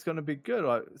 maybe it's going to be good.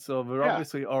 Like, so they're Yeah.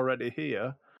 obviously already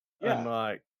here, and Yeah,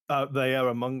 like they are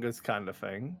among us, kind of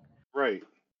thing. right.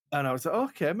 And I was like,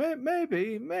 okay,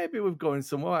 maybe we're going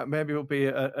somewhere. Like, maybe it'll be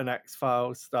an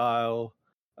X-Files style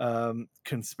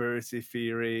conspiracy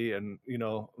theory, and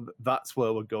that's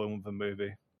where we're going with the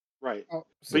movie. Right. Oh,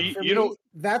 so But you for me, don't-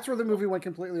 that's where the movie went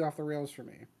completely off the rails for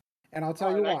me. And I'll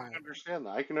tell you And I why. can understand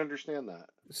that. I can understand that.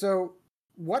 So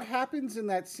what happens in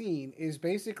that scene is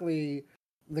basically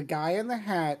the guy in the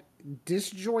hat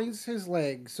disjoints his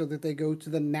legs so that they go to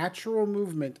the natural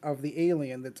movement of the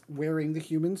alien that's wearing the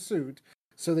human suit,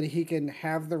 so that he can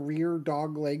have the rear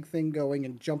dog leg thing going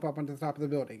and jump up onto the top of the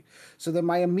building. So then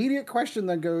my immediate question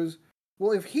then goes,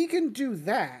 well, if he can do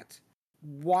that,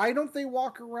 why don't they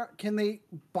walk around? Can they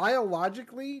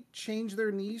biologically change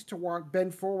their knees to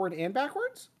bend forward and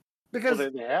backwards? Because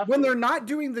Well, they have when to. they're not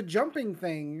doing the jumping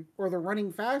thing or the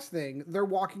running fast thing, they're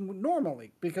walking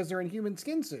normally because they're in human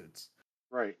skin suits.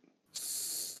 Right.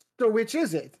 So which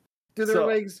is it? Do their So-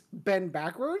 legs bend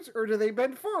backwards or do they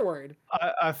bend forward?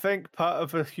 I think part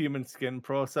of the human skin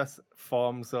process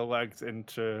forms the legs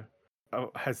into, I'm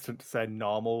hesitant to say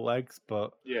normal legs,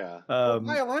 but Yeah.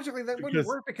 Biologically, that wouldn't because-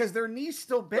 work because their knees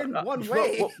still bend one Whoa,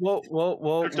 way.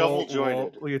 whoa, They're double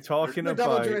jointed. You're talking They're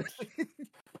double about. jointed.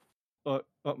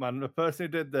 Look, man, the person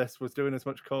who did this was doing as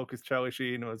much coke as Charlie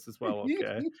Sheen was as well.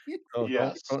 Okay, so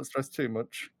Yes. don't stress too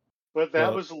much. But that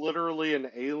But- was literally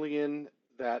an alien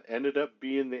that ended up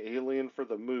being the alien for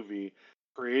the movie,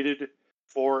 created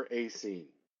for a scene.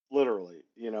 Literally,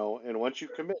 and once you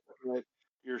commit to it,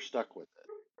 you're stuck with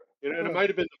it. And it might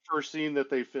have been the first scene that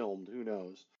they filmed, who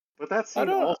knows. But that scene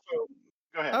don't- also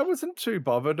go ahead. I wasn't too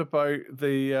bothered about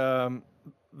the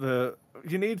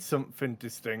you need something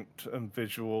distinct and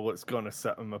visual that's going to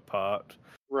set them apart.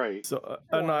 Right. So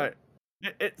and Sure.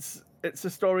 it's a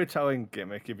storytelling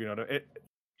gimmick, if you know it.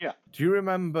 Yeah. Do you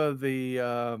remember the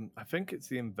I think it's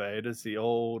the Invaders, the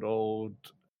old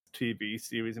TV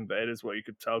series Invaders, where you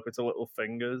could tell because the little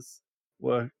fingers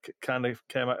were kind of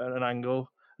came at an angle,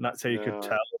 and that's how you No, could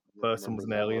tell if the don't person was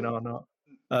an remember that alien one. or not.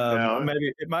 No.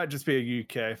 Maybe it might just be a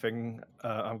UK thing.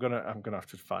 I'm gonna have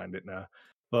to find it now.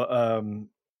 But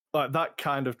like that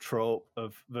kind of trope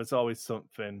of there's always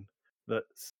something that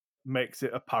makes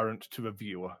it apparent to a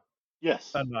viewer,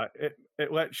 Yes. and like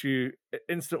it lets you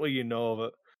instantly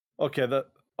that okay, that,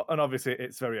 and obviously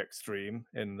it's very extreme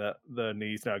in that the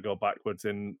knees now go backwards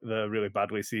and they're really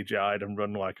badly CGI'd and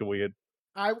run like a weird.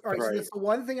 All right, so Right. that's the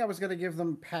one thing I was going to give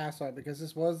them pass on because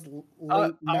this was I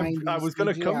late 90s. I was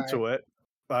going to come CGI. to it.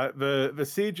 The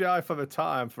CGI for the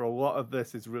time for a lot of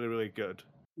this is really, really good.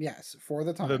 Yes, for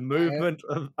the time. The movement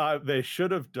of they should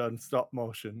have done stop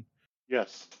motion.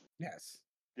 Yes. Yes.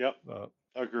 Yep. But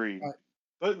Agreed.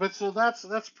 But- But so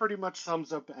that's pretty much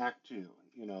sums up Act 2.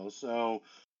 So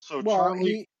Well,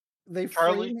 Charlie.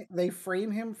 Charlie- they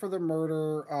frame him for the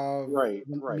murder of Right,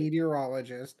 the right.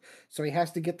 meteorologist, so he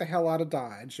has to get the hell out of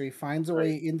Dodge. So he finds a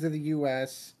way into the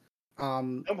U.S.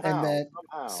 And then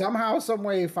somehow, some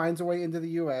way, finds a way into the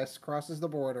U.S., crosses the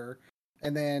border,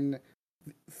 and then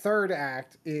third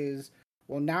act is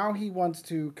now he wants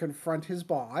to confront his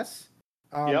boss.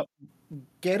 Yep.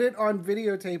 Get it on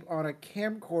videotape on a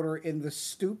camcorder in the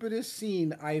stupidest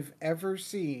scene I've ever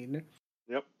seen.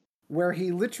 Yep. Where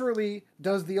he literally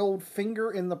does the old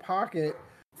finger in the pocket,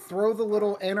 throw the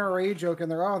little NRA joke in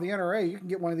there. Oh, the NRA, you can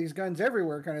get one of these guns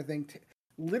everywhere kind of thing.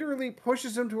 literally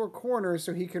pushes him to a corner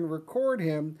so he can record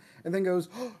him, and then goes,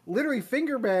 literally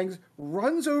finger bangs,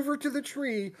 runs over to the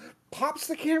tree, pops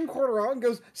the camcorder out, and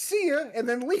goes, "See ya," and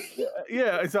then leaves.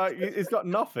 Yeah, it's like he's got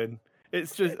nothing.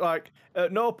 It's just like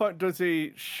at no point does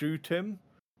he shoot him.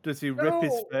 Does he rip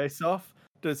his No. face off?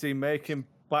 Does he make him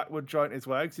backward joint his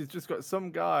legs? He's just got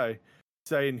some guy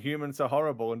saying humans are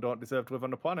horrible and don't deserve to live on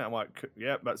the planet. I'm like,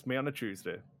 yeah, that's me on a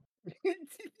Tuesday.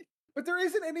 But there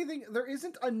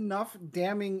isn't enough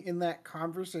damning in that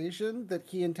conversation that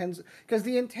he intends, because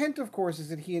the intent, of course, is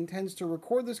that he intends to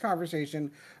record this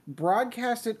conversation,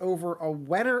 broadcast it over a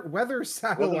weather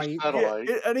satellite. Satellite.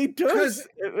 Yeah, and he does.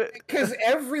 Because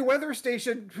every weather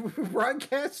station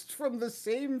broadcasts from the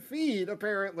same feed,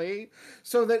 apparently,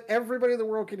 so that everybody in the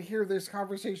world can hear this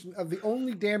conversation. Of the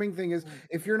only damning thing is,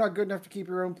 if you're not good enough to keep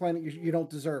your own planet, you don't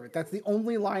deserve it. That's the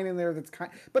only line in there that's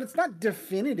but it's not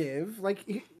definitive.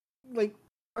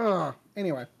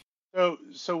 Anyway.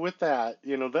 So with that,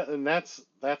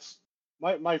 that's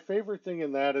my favorite thing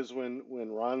in that is when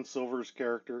Ron Silver's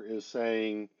character is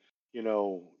saying,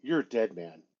 you're a dead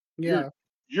man. Yeah.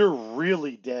 You're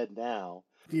really dead now.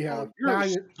 Yeah. You're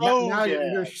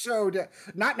You're so dead.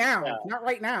 Not now. Yeah. Not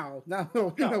right now. No,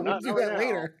 we'll not do right that now.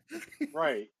 later.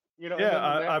 Right.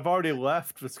 Yeah, I've already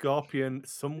left the scorpion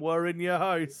somewhere in your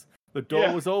house. The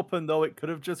door was open, though it could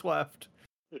have just left.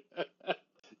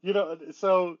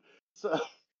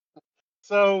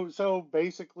 So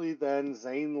basically then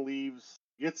Zane leaves,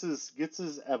 gets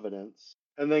his evidence,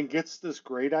 and then gets this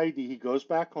great ID. He goes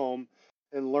back home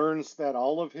and learns that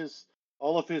all of his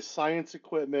science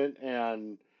equipment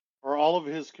or all of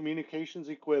his communications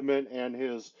equipment and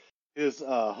his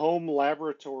home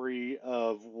laboratory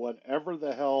of whatever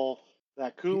the hell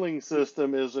that cooling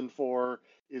system isn't for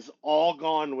is all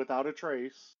gone without a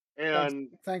trace. And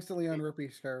thanks to Leon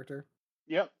Rippey's character.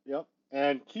 Yep.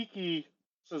 And Kiki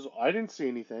says, I didn't see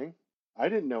anything. I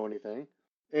didn't know anything.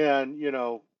 And,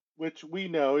 which we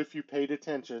know if you paid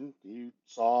attention, you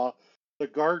saw the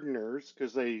gardeners,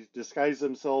 because they disguise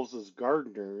themselves as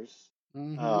gardeners,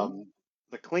 the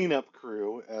cleanup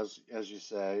crew, as you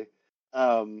say.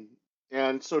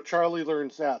 And so Charlie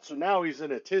learns that. So now he's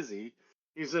in a tizzy.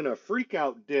 He's in a freak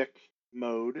out dick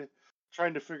mode,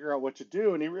 trying to figure out what to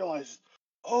do. And he realizes,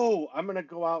 oh, I'm going to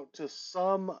go out to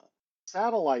some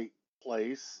satellite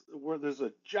place where there's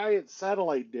a giant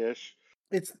satellite dish.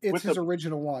 It's his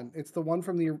original one. It's the one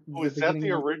from the is that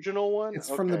the original one? It's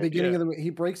from the beginning of the. He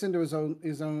breaks into his old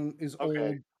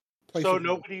place.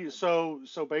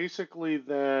 So basically,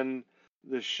 then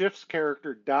the Shift's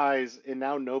character dies, and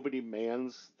now nobody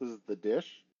mans the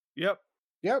dish. Yep.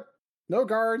 No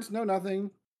guards, no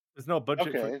nothing. There's no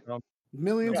budget for it.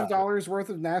 Millions of dollars worth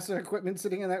of NASA equipment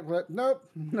sitting in that. Nope,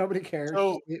 nobody cares.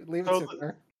 Leave it sit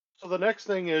there. So the next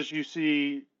thing is you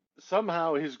see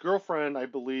somehow his girlfriend, I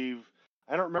believe,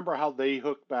 I don't remember how they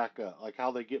hook back up, like how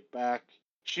they get back.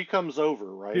 She comes over,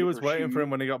 right? He was waiting for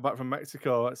him when he got back from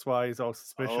Mexico. That's why he's all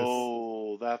suspicious.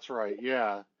 Oh, that's right.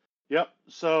 Yeah. Yep.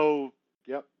 So,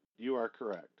 you are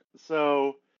correct.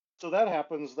 So that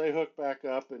happens. They hook back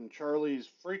up, and Charlie's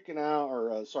freaking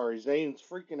out, Zane's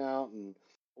freaking out and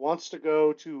wants to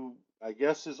go to, I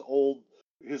guess, his old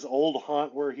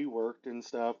haunt where he worked and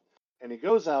stuff. And he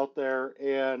goes out there,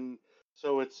 and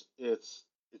so it's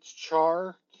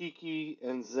Char, Kiki,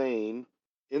 and Zane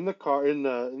in the car, in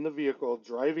the vehicle,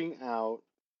 driving out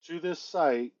to this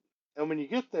site. And when you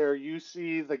get there, you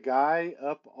see the guy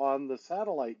up on the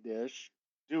satellite dish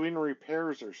doing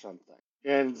repairs or something.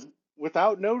 And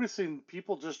without noticing,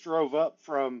 people just drove up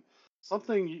from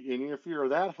something. And if you're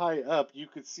that high up, you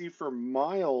could see for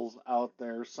miles out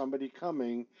there somebody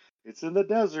coming. It's in the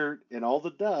desert and all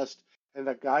the dust. And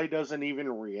the guy doesn't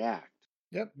even react.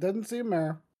 Yep, doesn't seem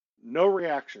there. No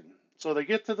reaction. So they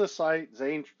get to the site.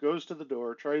 Zane goes to the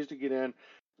door, tries to get in,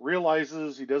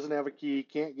 realizes he doesn't have a key,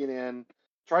 can't get in,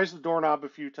 tries the doorknob a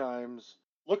few times,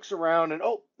 looks around, and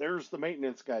there's the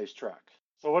maintenance guy's truck.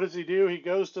 So what does he do? He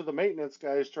goes to the maintenance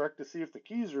guy's truck to see if the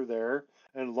keys are there,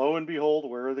 and lo and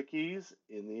behold, where are the keys?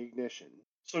 In the ignition.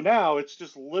 So now it's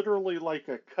just literally like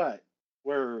a cut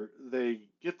where they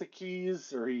get the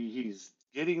keys, or he's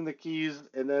getting the keys,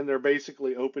 and then they're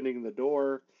basically opening the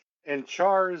door. And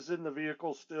Char is in the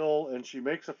vehicle still, and she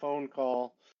makes a phone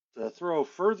call to throw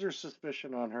further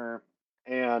suspicion on her.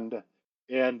 And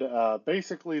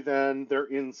basically then they're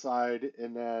inside,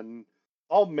 and then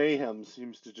all mayhem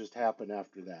seems to just happen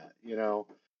after that.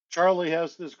 Charlie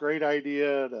has this great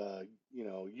idea to,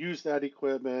 use that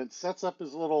equipment,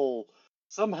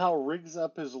 somehow rigs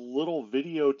up his little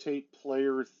videotape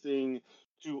player thing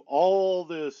to all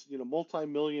this,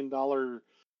 multi-million-dollar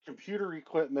computer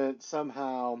equipment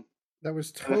somehow. That was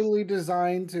And it's, totally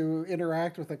designed to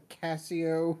interact with a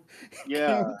Casio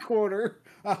yeah, camcorder,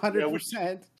 yeah,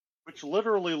 100%. which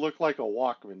literally looked like a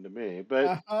Walkman to me, but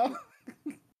Uh-huh.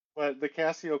 the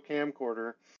Casio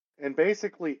camcorder, and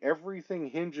basically everything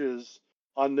hinges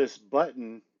on this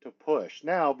button to push.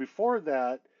 Now, before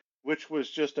that, which was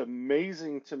just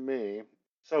amazing to me,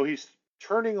 so he's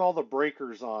turning all the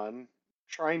breakers on,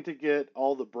 trying to get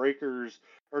all the breakers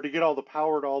or to get all the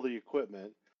power to all the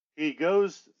equipment. He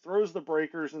goes, throws the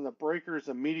breakers, and the breakers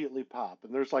immediately pop.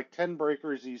 And there's like 10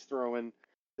 breakers he's throwing,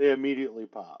 they immediately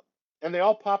pop. And they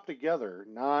all pop together,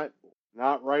 not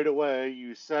right away.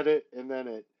 You set it and then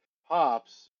it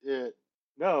pops. It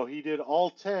no, he did all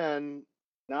 10,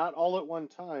 not all at one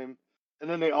time, and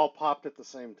then they all popped at the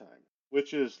same time,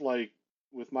 which is like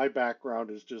with my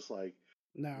background is just like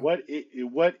No. what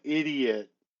idiot,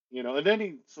 you know. And then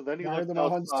he Wire looks them all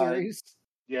in outside. series.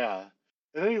 Yeah.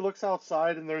 And then he looks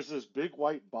outside and there's this big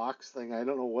white box thing. I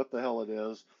don't know what the hell it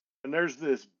is. And there's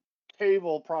this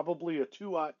cable, probably a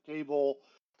 2-aught cable,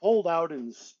 pulled out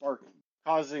and sparking,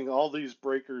 causing all these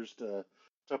breakers to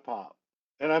pop.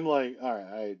 And I'm like, all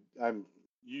right, I'm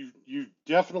you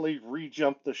definitely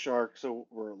re-jumped the shark, so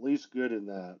we're at least good in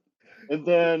that. And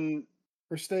then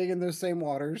We're staying in those same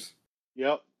waters.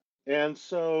 yep. And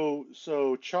so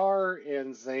Char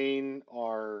and Zane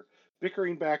are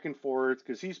bickering back and forth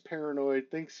because he's paranoid,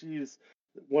 thinks he's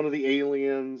one of the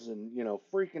aliens, and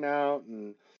freaking out,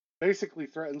 and basically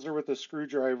threatens her with a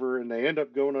screwdriver. And they end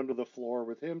up going under the floor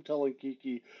with him telling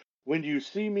Kiki, "When you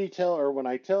see me tell, or when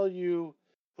I tell you,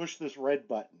 push this red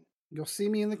button." You'll see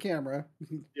me in the camera.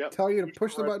 Yep, Tell you to push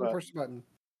push the the red button, button. push the button.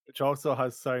 Which also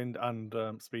has sound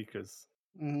and speakers.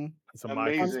 Hmm. Some mic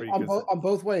and Amazing. speakers. On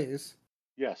both ways.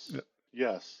 Yes, Yep.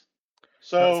 yes.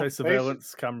 That's how So basic,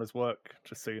 surveillance cameras work,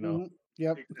 just so you know.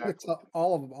 Yep. It's exactly.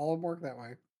 all of them. All of them work that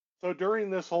way. So during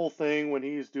this whole thing, when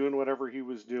he's doing whatever he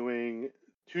was doing,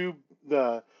 to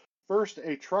the first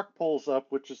a truck pulls up,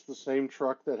 which is the same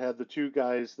truck that had the two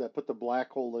guys that put the black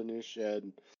hole in his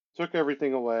shed, took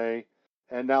everything away,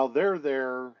 and now they're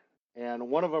there, and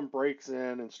one of them breaks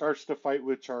in and starts to fight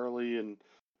with Charlie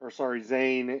or sorry,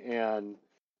 Zane, and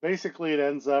basically it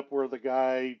ends up where the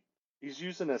guy he's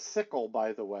using a sickle,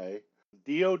 by the way.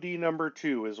 DOD number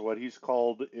 2 is what he's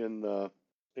called in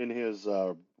his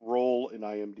role in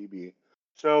IMDb.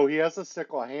 So he has a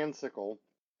sickle, a hand sickle,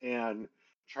 and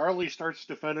Charlie starts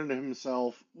defending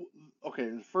himself.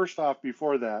 Okay, first off,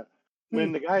 before that,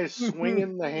 when the guy is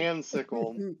swinging the hand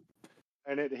sickle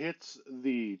and it hits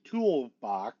the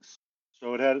toolbox,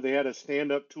 so they had a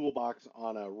stand up toolbox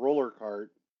on a roller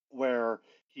cart where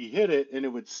he hit it and it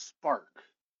would spark.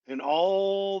 And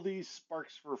all these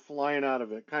sparks were flying out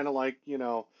of it, kind of like,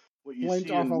 what you Blinked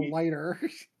see off a in lighter.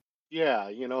 yeah,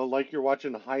 like you're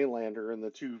watching Highlander and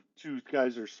the two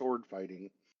guys are sword fighting.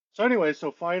 So anyway,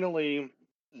 so finally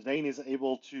Zane is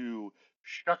able to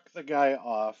shuck the guy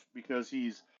off because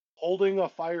he's holding a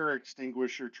fire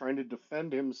extinguisher trying to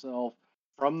defend himself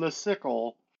from the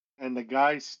sickle, and the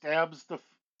guy stabs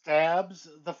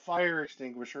the fire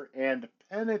extinguisher and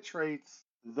penetrates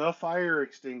the fire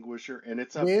extinguisher, and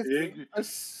it's a With big a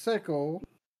sickle.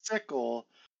 sickle,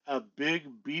 a big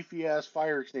beefy ass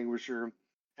fire extinguisher,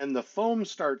 and the foam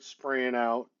starts spraying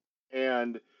out.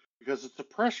 And because it's a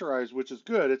pressurized, which is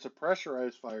good, it's a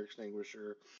pressurized fire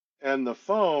extinguisher. And the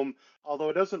foam, although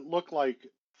it doesn't look like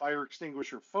fire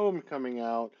extinguisher foam coming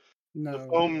out, the No.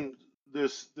 foam,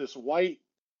 this white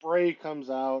spray comes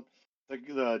out.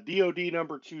 The DOD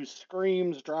number 2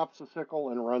 screams, drops the sickle,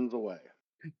 and runs away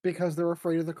Because they're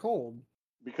afraid of the cold.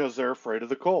 because they're afraid of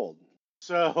the cold.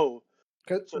 So,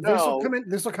 Because so now,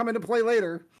 this will come into play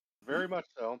later. very much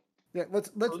so. Yeah,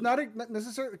 let's not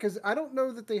necessarily, because I don't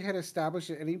know that they had established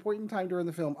at any point in time during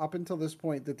the film up until this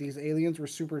point that these aliens were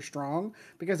super strong,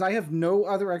 because I have no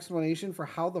other explanation for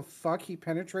how the fuck he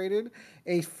penetrated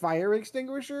a fire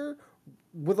extinguisher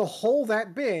with a hole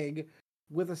that big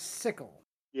with a sickle.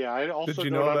 Yeah, I also Did you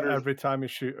don't know that under every time you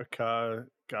shoot a car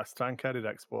gas tank head, it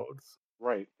explodes?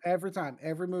 right. Every time,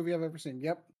 every movie I've ever seen.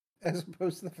 Yep. As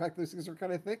opposed to the fact those things are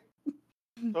kind of thick.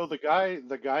 So the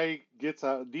guy gets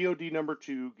out. DOD number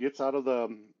 2 gets out of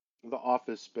the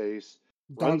office space,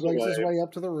 Dog runs legs his away, way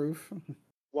up to the roof.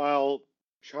 while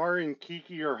Char and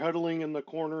Kiki are huddling in the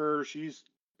corner. She's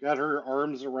got her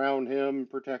arms around him,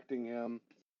 protecting him,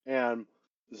 and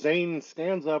Zane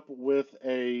stands up with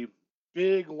a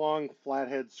big, long,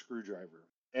 flathead screwdriver,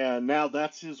 and now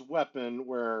that's his weapon.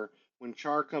 Where when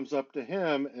Char comes up to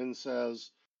him and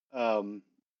says, um,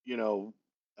 you know,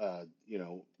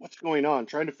 what's going on,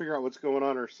 trying to figure out what's going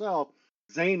on herself,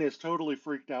 Zane is totally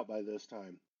freaked out by this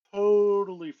time.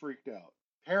 Totally freaked out.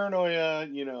 paranoia,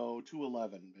 to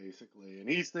 11 basically. And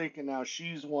he's thinking now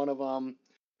she's one of them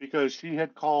because she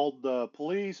had called the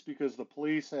police because the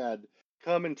police had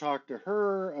come and talked to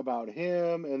her about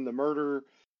him and the murder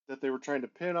that they were trying to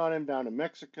pin on him down in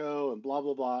Mexico and blah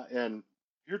blah blah. And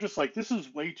you're just like, this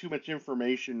is way too much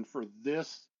information for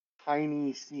this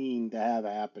tiny scene to have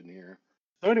happen here.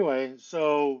 So anyway,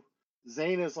 so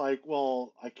Zane is like,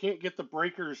 well, I can't get the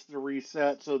breakers to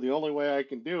reset, so the only way I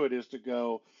can do it is to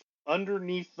go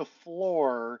underneath the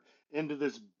floor into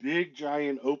this big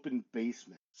giant open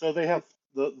basement. So they have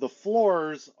the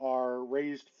floors are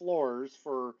raised floors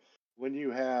for when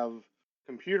you have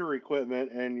computer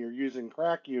equipment and you're using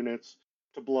crack units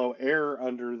to blow air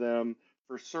under them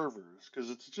for servers because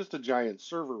it's just a giant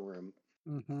server room.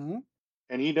 Mm-hmm.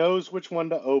 And he knows which one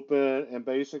to open and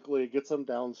basically gets them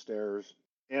downstairs.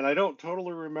 And I don't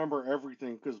totally remember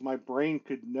everything because my brain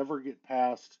could never get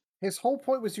past His whole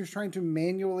point was he was trying to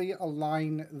manually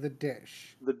align the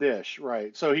dish. the dish,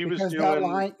 right? So he was Because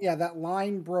that doing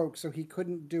line broke, so he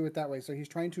couldn't do it that way. So he's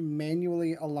trying to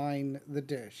manually align the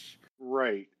dish,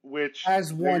 right, which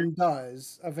as one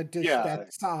does of a dish yeah,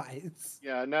 that size.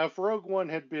 yeah. Now, if Rogue One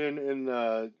had been in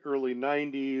the early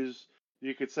 '90s,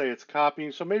 you could say it's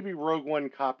copying. So maybe Rogue One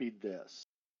copied this,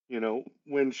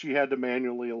 when she had to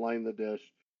manually align the dish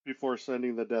before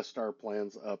sending the Death Star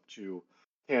plans up to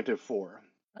Tantive 4.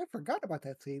 I forgot about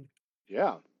that scene.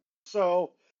 Yeah.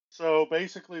 So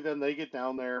basically then they get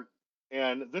down there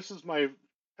and this is my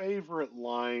favorite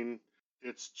line.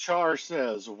 It's Char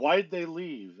says, "Why'd they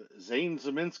leave?" Zane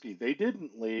Zeminski, "They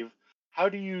didn't leave. How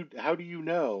do you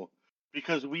know?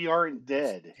 Because we aren't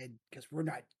dead. Because we're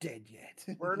not dead yet.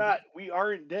 We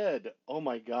aren't dead." Oh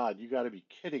my god, you got to be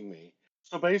kidding me.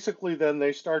 So basically then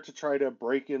they start to try to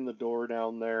break in the door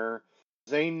down there.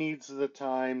 Zane needs the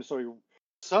time, so he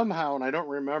somehow, and I don't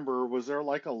remember, was there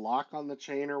like a lock on the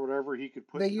chain or whatever he could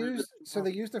put They through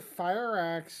the used a fire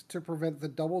axe to prevent the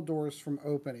double doors from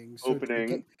opening. So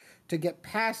opening? to get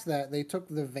past that, they took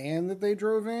the van that they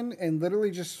drove in and literally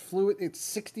just flew it at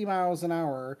 60 miles an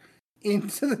hour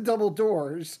into the double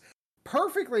doors,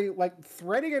 perfectly like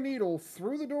threading a needle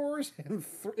through the doors and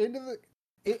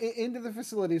into the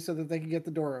facility so that they could get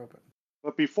the door open.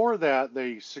 But before that,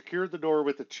 they secured the door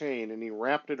with a chain and he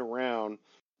wrapped it around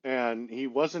and he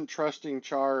wasn't trusting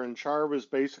Char, and Char was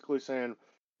basically saying,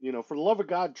 for the love of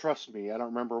God, trust me. I don't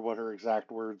remember what her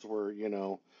exact words were,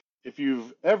 if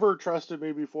you've ever trusted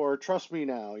me before, trust me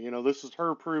now. This is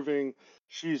her proving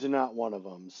she's not one of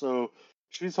them. So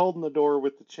she's holding the door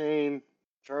with the chain.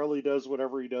 Charlie does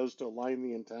whatever he does to align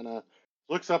the antenna,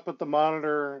 looks up at the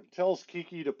monitor, tells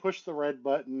Kiki to push the red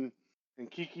button, and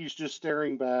Kiki's just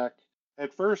staring back.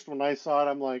 At first, when I saw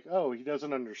it, I'm like, oh, he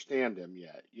doesn't understand him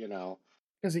yet.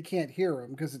 Because he can't hear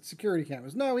him because it's security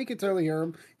cameras. No, he can totally hear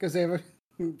him because they have a...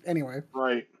 Anyway.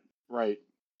 Right.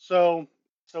 So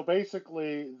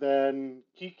basically, then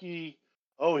Kiki,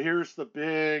 oh, here's the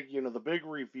big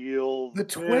reveal, The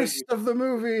twist of the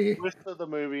movie. twist of the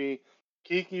movie.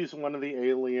 Kiki's one of the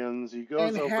aliens. He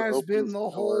goes And over, has been opens the the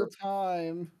whole door,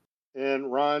 time.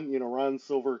 and Ron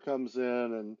Silver comes in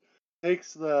and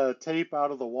takes the tape out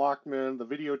of the Walkman, the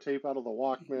videotape out of the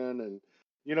Walkman, and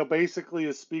basically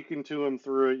is speaking to him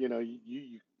through it.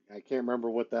 You I can't remember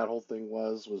what that whole thing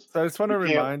was. So I just want to you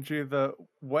can't remind you that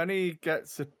when he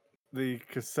gets the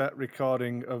cassette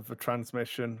recording of the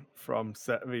transmission from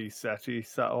the SETI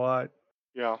satellite,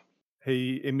 yeah.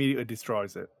 he immediately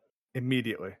destroys it.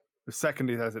 Immediately. The second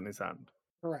he has it in his hand.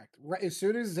 Correct. Right as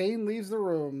soon as Zane leaves the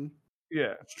room,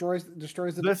 Yeah.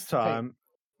 destroys the This tape. time,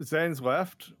 Zane's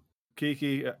left.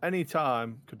 Kiki at any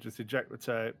time could just eject the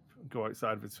tape and go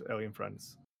outside with his alien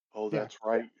friends. Oh, that's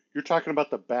right. You're talking about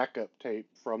the backup tape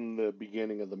from the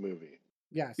beginning of the movie.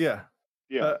 Yes. Yeah.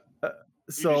 Yeah. He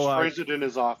So destroys it in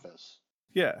his office.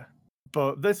 Yeah.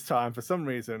 But this time, for some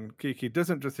reason, Kiki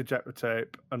doesn't just eject the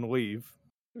tape and leave.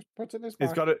 Just puts it in his He's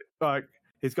pocket.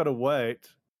 he's got to wait.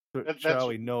 But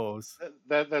Charlie knows.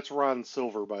 That's Ron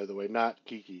Silver, by the way, not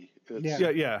Kiki.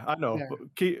 Yeah, I know. Yeah.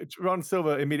 But Ron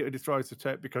Silver immediately destroys the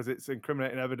tape because it's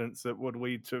incriminating evidence that would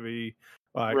lead to the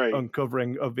Right.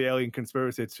 uncovering of the alien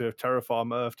conspiracy to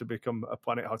terraform Earth to become a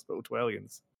planet hospital to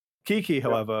aliens. Kiki,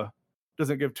 however,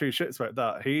 doesn't give two shits about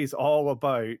that. He's all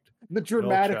about the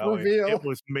dramatic reveal. It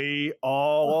was me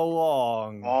all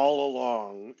along. All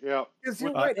along. Yeah. Because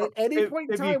you're right. At any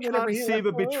point in time, if you can't see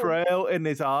the betrayal in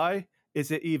his eye,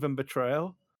 is it even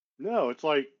betrayal? No, it's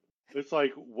like,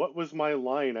 what was my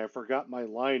line? I forgot my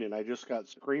line, and I just got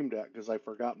screamed at because I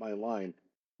forgot my line.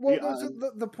 Well,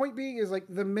 the point being is like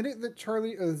the minute that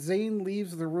Zane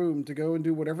leaves the room to go and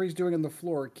do whatever he's doing on the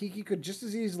floor, Kiki could just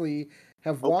as easily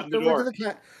have Open walked the over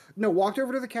to door. walked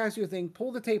over to the Casio thing,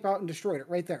 pulled the tape out, and destroyed it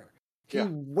right there. He Yeah.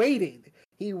 waited.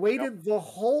 He waited the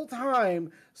whole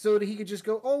time so that he could just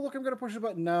go, oh, look, I'm going to push the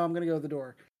button. No, I'm going to go to the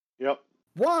door. Yep.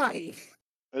 Why?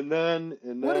 And then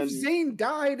What if Zane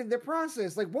died in the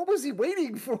process? Like, what was he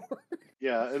waiting for?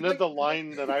 yeah, and then Like, the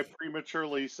line that I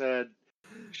prematurely said,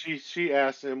 she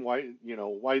asked him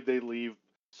why'd they leave,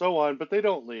 so on, but they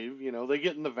don't leave. They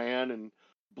get in the van and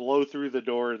blow through the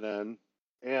door then.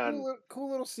 And cool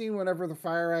little scene whenever the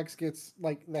fire axe gets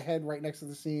like the head right next to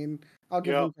the scene. I'll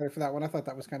give Yep. him credit for that one. I thought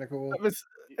that was kind of cool. That was,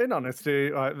 in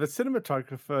honesty, like the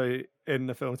cinematography in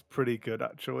the film's pretty good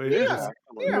actually. Yeah, Just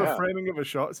yeah. the framing of the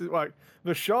shots is like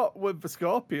the shot with the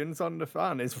scorpions on the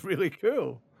fan is really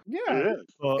cool. Yeah, it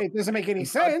is. But it doesn't make any in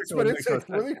sense, practical, but it it's makes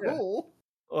no really sense, yeah. cool.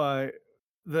 Like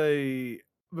the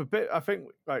bit, I think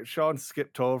like Sean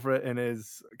skipped over it in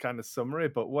his kind of summary,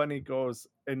 but when he goes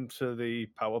into the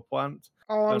power plant,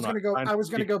 Oh, I and was like gonna go. finds I was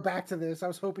the gonna secret, go back to this. I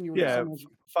was hoping you were yeah, gonna say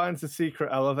finds the secret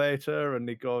elevator and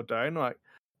they go down, like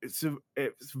it's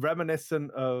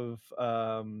reminiscent of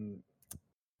oh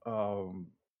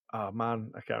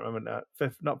man, I can't remember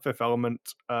that. Not Fifth Element,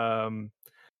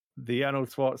 the Arnold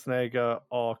Schwarzenegger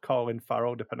or Colin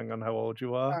Farrell, depending on how old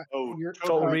you are. Oh, you're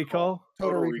Total Recall.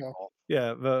 Total Recall.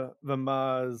 Yeah, the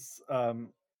Mars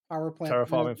Power plant.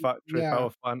 terraforming factory Yeah,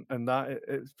 power plant, and that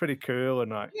it's pretty cool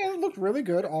and like yeah, it looked really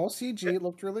good. All CG. It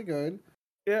looked really good.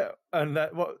 yeah, and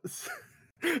that was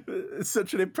it's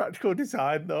such an impractical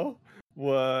design though,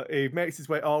 where he makes his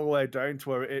way all the way down to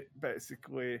where it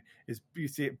basically is. You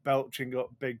see it belching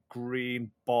up big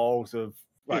green balls of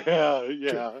like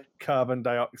yeah. carbon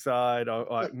dioxide or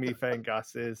like methane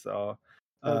gases or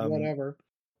Whatever.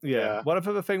 Yeah.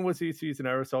 whatever the thing was he used to use in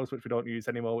aerosols, which we don't use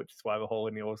anymore, which is why the hole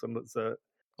in the ozone that's a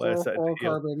layer set to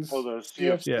heal. Fluorocarbons. Oh, the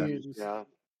CFCs. CFCs.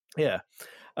 Yeah.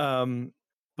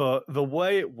 But the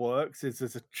way it works is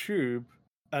there's a tube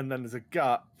and then there's a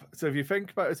gap. So if you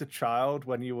think about it as a child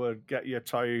when you would get your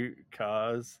toy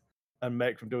cars and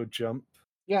make them do a jump,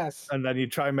 Yes. and then you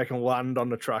try and make them land on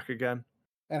the track again.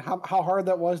 And how hard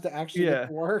that was to actually make it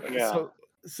work. Yeah.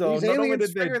 So These not only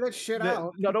aliens did they figure that shit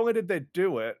out. not only did they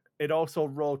do it, it also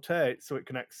rotates so it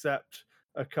can accept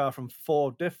a car from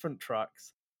 4 different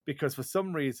tracks, because for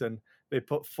some reason they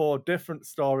put 4 different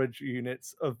storage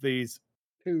units of these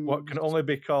what can only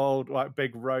be called like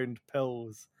big round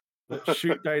pills that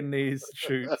shoot down these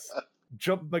chutes,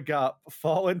 jump the gap,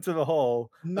 fall into the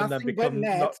hole, Nothing and then but become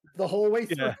net the whole way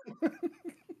through. yeah.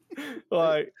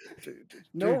 Like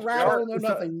no dude, rattle, no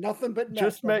nothing. Nothing but net.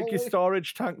 just make your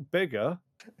storage tank bigger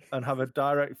and have a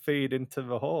direct feed into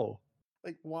the hole.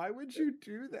 Like, why would you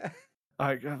do that?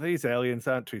 Like these aliens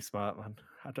aren't too smart, man.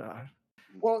 I don't.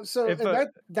 Well, so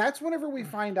that's whenever we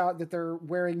find out that they're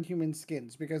wearing human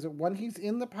skins, because when he's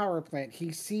in the power plant,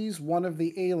 he sees one of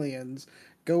the aliens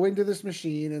go into this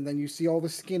machine, and then you see all the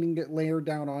skinning get layered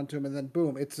down onto him, and then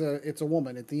boom, it's a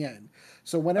woman at the end.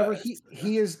 So whenever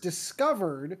he is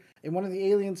discovered, and one of the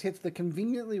aliens hits the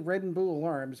conveniently red and blue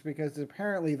alarms, because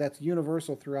apparently that's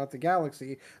universal throughout the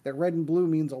galaxy, that red and blue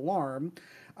means alarm.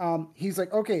 He's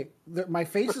like, okay, my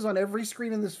face is on every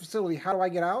screen in this facility. How do I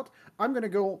get out? I'm going to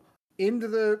go into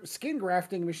the skin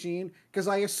grafting machine because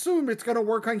I assume it's going to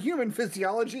work on human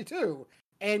physiology too,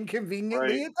 and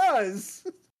conveniently it does.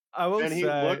 I will and say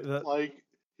that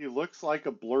he looks like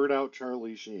a blurred out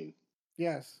Charlie Sheen.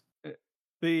 Yes,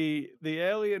 the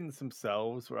aliens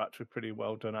themselves were actually pretty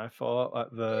well done. I thought, like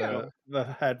the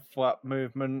head flap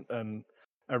movement and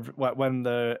when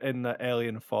they're in the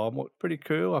alien form looked pretty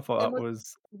cool. I thought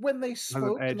when they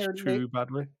spoke hasn't aged too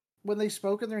badly. When they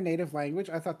spoke in their native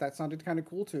language, I thought that sounded kind of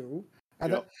cool too.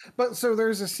 But so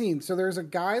there's a scene. So there's a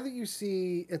guy that you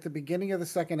see at the beginning of the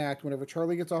second act whenever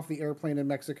Charlie gets off the airplane in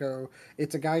Mexico.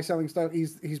 It's a guy selling stuff.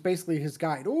 He's basically his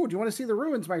guide. Oh, do you want to see the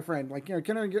ruins, my friend? Like,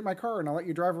 can I get my car and I'll let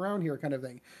you drive around here, kind of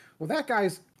thing. Well, that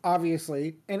guy's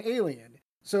obviously an alien.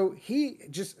 So he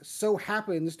just so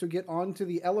happens to get onto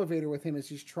the elevator with him as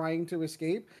he's trying to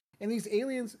escape. And these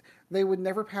aliens, they would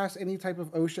never pass any type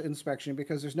of OSHA inspection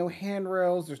because there's no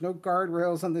handrails, there's no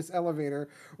guardrails on this elevator,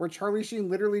 where Charlie Sheen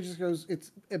literally just goes,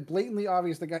 it's blatantly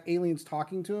obvious the guy alien's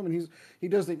talking to him, and he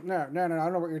does the, no, I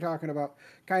don't know what you're talking about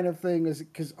kind of thing,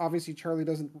 because obviously Charlie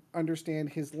doesn't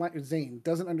understand Zane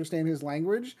doesn't understand his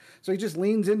language, so he just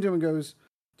leans into him and goes,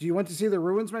 do you want to see the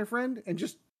ruins, my friend? And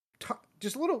just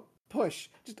a little push,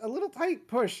 just a little tight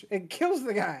push, and kills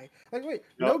the guy. Like, wait,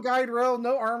 no guide rail,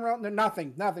 no arm rail, no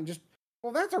nothing. Just,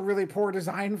 well, that's a really poor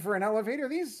design for an elevator.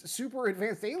 These super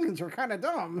advanced aliens are kind of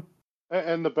dumb.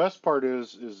 And the best part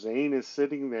is Zane is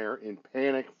sitting there in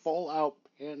panic, full out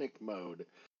panic mode,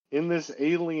 in this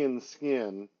alien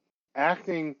skin,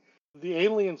 acting the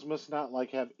aliens must not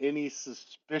like have any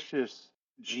suspicious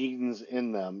genes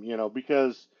in them,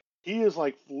 because he is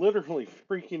like literally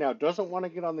freaking out, doesn't want to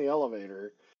get on the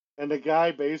elevator, and the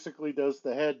guy basically does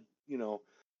the head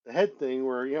thing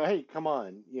where, hey, come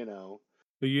on,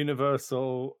 The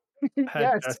universal head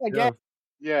Yes, gesture again, of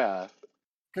yeah,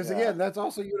 because yeah, again, that's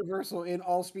also universal in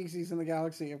all species in the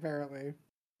galaxy, apparently.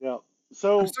 yeah. I'm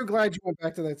So so glad you went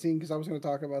back to that scene because I was going to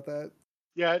talk about that.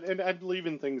 yeah, and I'm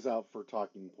leaving things out for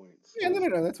talking points. Yeah,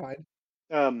 no, that's fine.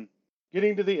 Um,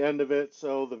 Getting to the end of it,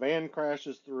 so the van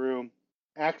crashes through.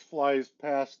 Axe flies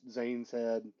past Zane's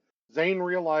head. Zane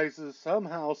realizes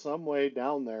somehow, some way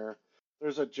down there,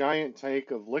 there's a giant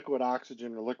tank of liquid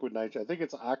oxygen or liquid nitrogen. I think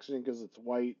it's oxygen because it's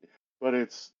white, but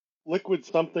it's liquid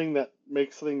something that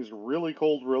makes things really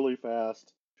cold really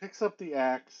fast. Picks up the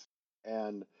axe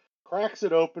and cracks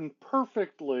it open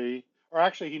perfectly. Or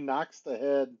actually, he knocks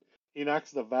the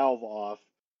valve off.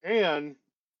 And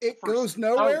It for goes some,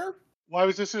 nowhere well, I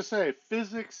was just gonna say,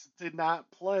 physics did not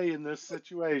play in this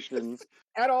situation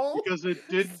at all. because it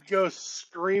didn't go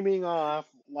screaming off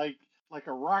like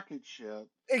a rocket ship.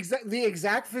 The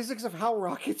exact physics of how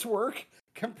rockets work.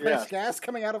 Compressed Yes. gas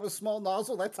coming out of a small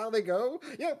nozzle. That's how they go.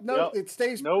 Yeah, no, Yep. it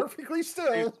stays Nope. perfectly Stays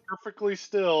still. perfectly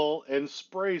still and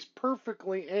sprays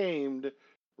perfectly aimed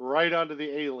right onto the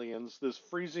aliens, this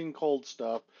freezing cold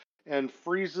stuff, and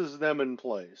freezes them in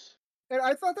place. And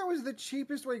I thought that was the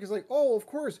cheapest way because, like, oh, of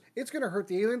course, it's going to hurt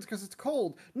the aliens because it's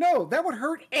cold. No, that would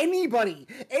hurt anybody.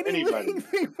 Any living Anybody.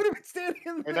 thing would have been standing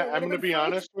in And there would I'm have going to been be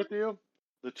frozen. honest with you,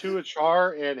 the two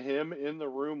Achar and him in the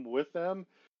room with them,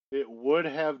 it would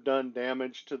have done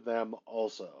damage to them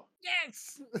also.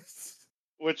 Yes.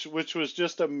 Which was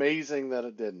just amazing that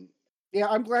it didn't. Yeah,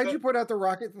 I'm glad So- you put out the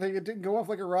rocket thing. It didn't go off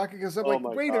like a rocket because I'm oh like, my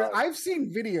wait a minute. god. I've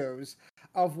seen videos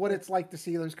of what it's like to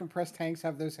see those compressed tanks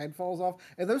have those head falls off,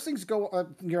 and those things go,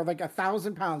 like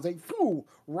 1,000 pounds. They flew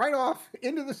right off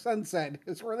into the sunset.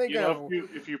 It's where they go.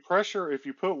 If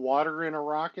you put water in a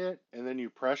rocket and then you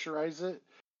pressurize it,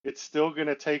 it's still going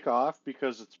to take off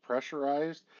because it's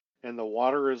pressurized and the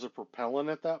water is a propellant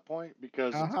at that point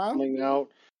because Uh it's huh. coming out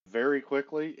very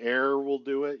quickly. Air will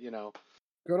do it.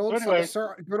 So anyway,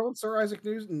 Good old Sir Isaac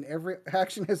Newton. Every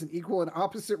action has an equal and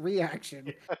opposite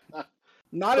reaction.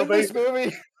 Not so in this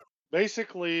movie.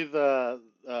 basically, the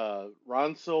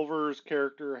Ron Silver's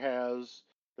character has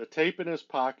the tape in his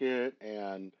pocket,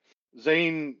 and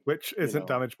Zane, which you isn't know,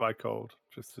 damaged by cold,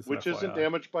 just as an which isn't FYI.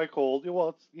 damaged by cold.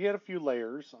 Well, he had a few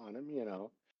layers on him.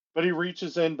 But he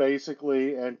reaches in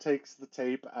basically and takes the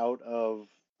tape out of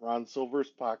Ron Silver's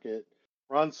pocket.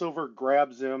 Ron Silver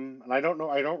grabs him, and I don't know,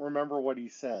 I don't remember what he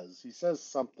says. He says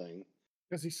something.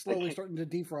 Because he's I slowly can't, starting to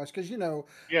defrost. Because,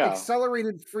 yeah,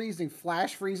 accelerated freezing,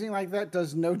 flash freezing like that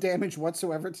does no damage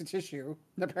whatsoever to tissue,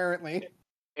 apparently.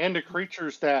 and to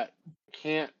creatures that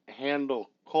can't handle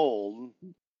cold,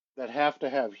 that have to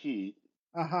have heat.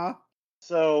 Uh huh.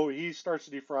 So he starts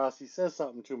to defrost. He says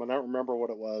something to him. I don't remember what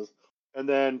it was. And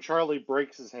then Charlie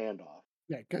breaks his hand off.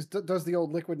 Yeah, because does the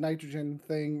old liquid nitrogen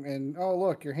thing, and oh,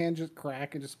 look, your hand just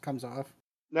crack and just comes off.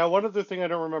 Now, one other thing I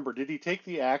don't remember. Did he take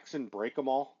the axe and break them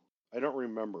all? I don't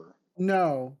remember.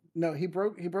 No, he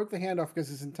broke the hand off because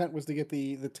his intent was to get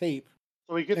the tape.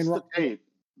 So he gets And the tape,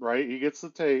 right? He gets the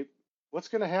tape. What's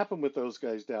going to happen with those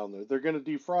guys down there? They're going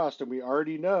to defrost, and we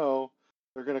already know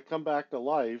they're going to come back to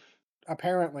life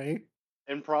apparently,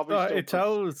 and probably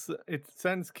still. It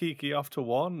sends Kiki off to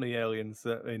warn the aliens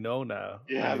that they know now.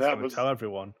 Yeah, and he's going to tell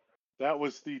everyone. That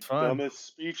was the It's fine. dumbest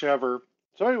speech ever.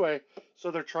 So anyway, so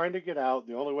they're trying to get out.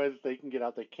 The only way that they can get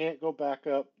out, they can't go back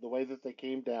up the way that they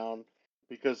came down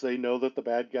because they know that the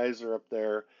bad guys are up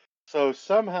there. So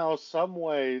somehow, some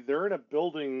way, they're in a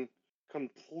building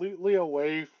completely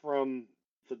away from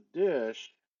the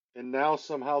dish, and now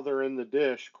somehow they're in the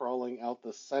dish, crawling out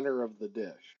the center of the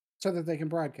dish. so that they can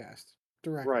broadcast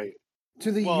directly Right.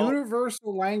 to the Well,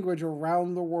 universal language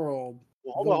around the world,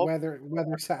 well, the hold on.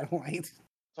 weather satellite.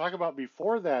 Talk about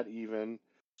before that even.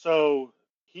 So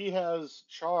he has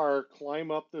Char climb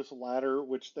up this ladder,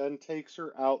 which then takes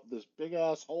her out this big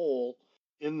ass hole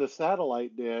in the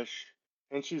satellite dish,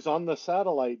 and she's on the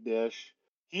satellite dish.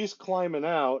 He's climbing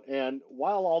out, and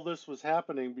while all this was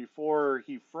happening before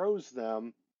he froze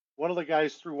them, one of the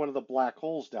guys threw one of the black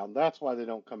holes down. That's why they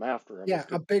don't come after him. Yeah,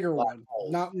 a bigger Black one,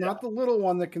 holes. not the little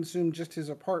one that consumed just his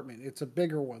apartment. It's a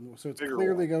bigger one, so it's Bigger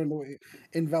clearly one. going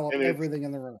to envelop And it's everything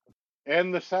in the room.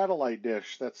 and the satellite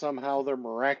dish that somehow they're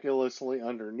miraculously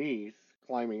underneath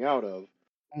climbing out of.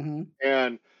 Mm-hmm.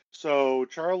 And so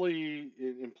Charlie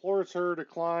implores her to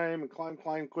climb and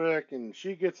climb quick, and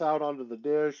she gets out onto the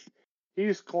dish.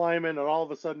 He's climbing, and all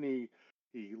of a sudden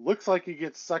he looks like he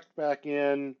gets sucked back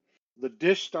in, the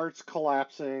dish starts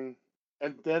collapsing,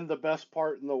 and then the best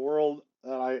part in the world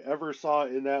that I ever saw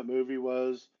in that movie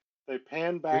was they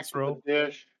pan back It's to the roll.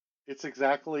 dish. It's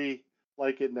exactly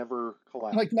like it never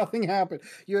collapsed. Like nothing happened.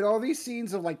 You had all these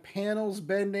scenes of like panels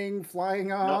bending, flying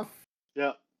Yep. off.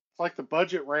 Yep. It's like the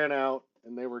budget ran out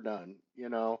and they were done,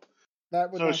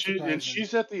 That would So not surprise me.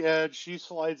 she's at the edge, she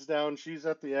slides down, she's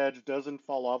at the edge, doesn't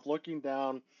fall off, looking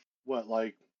down, what,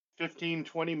 like 15,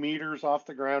 20 meters off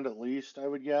the ground at least, I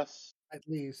would guess. At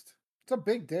least it's a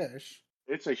big dish.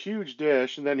 It's a huge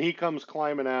dish, and then he comes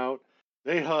climbing out.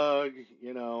 They hug,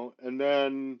 and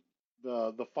then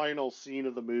the final scene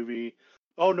of the movie.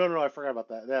 Oh no, I forgot about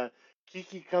that.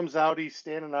 Kiki comes out, he's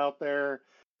standing out there,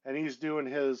 and he's doing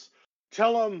his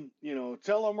tell him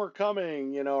we're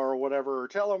coming, or whatever.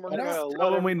 Tell him we're gonna let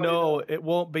Tell them we everybody know know. it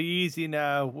won't be easy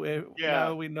now. Now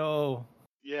Yeah, we know.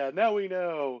 yeah. Now we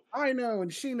know. I know,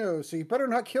 and she knows, so you better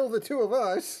not kill the two of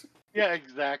us. Yeah,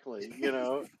 exactly.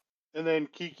 And then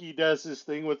Kiki does his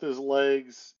thing with his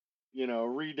legs,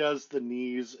 redoes the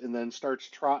knees, and then starts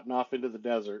trotting off into the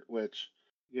desert, which,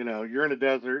 you're in a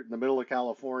desert in the middle of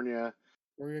California.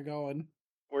 Where are you going?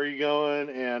 Where are you going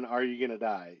and are you going to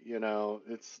die?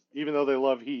 It's even though they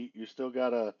love heat, you still got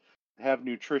to have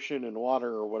nutrition and water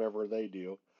or whatever they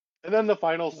do. And then the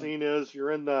final scene is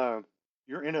you're in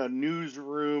a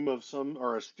newsroom of some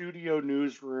or a studio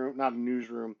newsroom, not a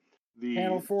newsroom.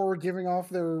 Panel The 4 giving off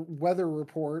their weather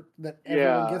report that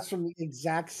everyone Yeah, gets from the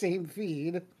exact same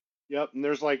feed. yep, and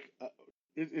there's like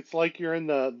it's like you're in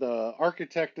the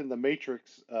architect in the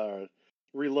Matrix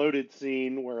reloaded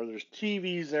scene where there's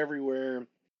TVs everywhere,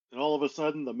 and all of a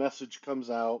sudden the message comes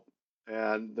out,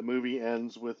 and the movie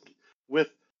ends with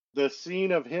the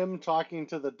scene of him talking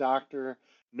to the doctor.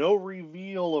 No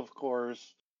reveal, of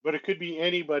course, but it could be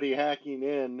anybody hacking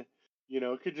in.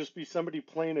 It could just be somebody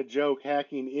playing a joke,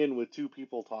 hacking in with two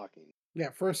people talking. Yeah,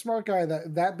 for a smart guy,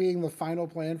 that being the final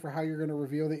plan for how you're going to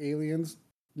reveal the aliens,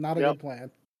 not a Yep. good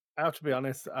plan. I have to be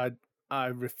honest. I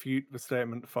refute the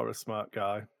statement for a smart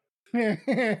guy.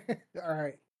 All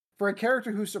right. For a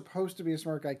character who's supposed to be a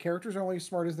smart guy, characters are only as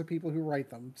smart as the people who write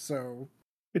them. So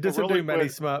It doesn't really do many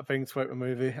quick, smart things throughout the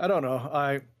movie. I don't know.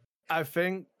 I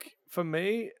think for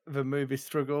me, the movie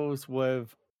struggles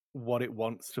with what it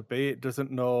wants to be. It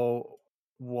doesn't know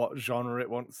what genre it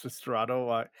wants to straddle.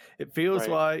 Like it feels right?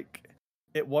 like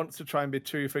it wants to try and be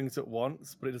two things at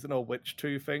once, but it doesn't know which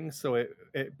two things. So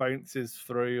it bounces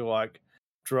through like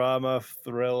drama,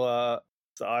 thriller,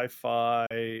 sci-fi,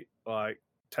 like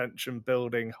tension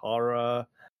building, horror.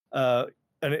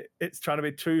 And it's trying to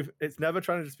be two. It's never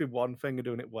trying to just be one thing and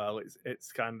doing it well.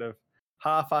 It's kind of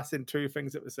half-assing two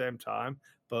things at the same time,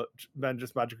 but then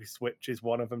just magically switches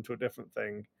one of them to a different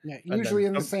thing. yeah, And usually then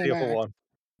in the jumps to same the other act. one.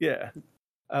 Yeah.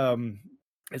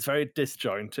 It's very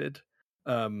disjointed.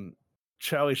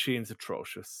 Charlie Sheen's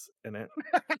atrocious in it.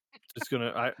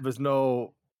 There's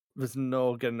no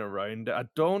getting around it. I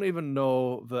don't even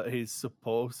know that he's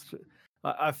supposed to.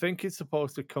 I think he's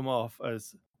supposed to come off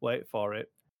as, wait for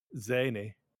it,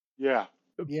 zany. Yeah,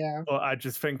 Yeah. But I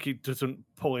just think he doesn't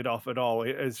pull it off at all.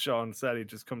 As Sean said, he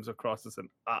just comes across as an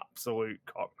absolute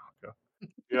cockknocker.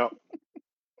 yep.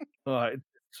 Like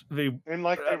the And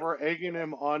like they were egging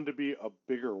him on to be a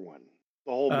bigger one.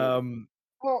 The whole movie.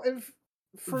 Well, if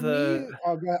for The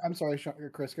me, I'm sorry,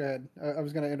 Chris, go ahead. I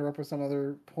was going to interrupt with some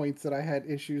other points that I had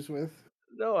issues with.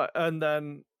 no, and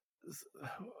then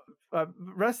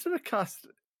rest of the cast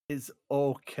is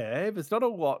okay. There's not a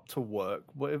lot to work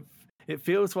with. It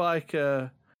feels like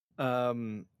a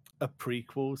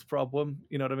prequels problem.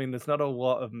 You know what I mean? There's not a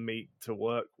lot of meat to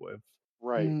work with.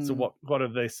 Right. So what are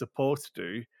they supposed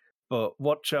to do? But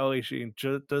what Charlie Sheen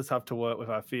does have to work with,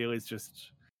 I feel, is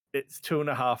just it's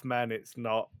 2.5 men. It's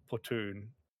not Platoon.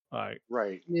 Like,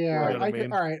 Right. Yeah, you know what I I could.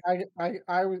 mean? All right,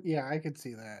 I would. Yeah, I could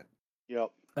see that. Yep.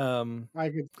 I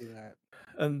could see that.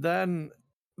 And then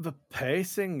the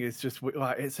pacing is just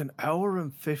like it's an hour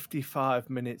and 55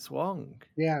 minutes long.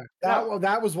 Yeah, Yeah.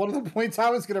 that was one of the points I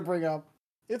was going to bring up.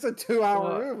 It's a 2-hour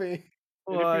Like- movie.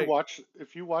 And Like,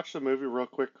 if you watch the movie real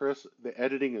quick, Chris, the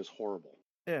editing is horrible.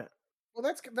 yeah, Well,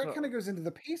 that kind of goes into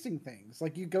the pacing things.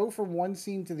 Like you go from one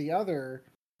scene to the other,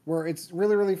 where it's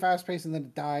really really fast paced, and then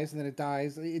it dies, and then it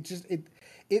dies.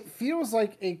 It feels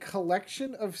like a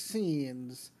collection of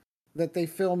scenes that they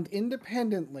filmed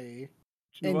independently.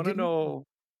 do you And want to didn't- know?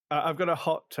 I've got a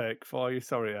hot take for you.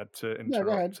 Sorry, I had to Yeah, go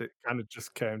ahead. interrupt. It kind of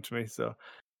just came to me. So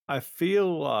I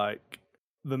feel like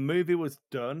the movie was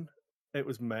done, it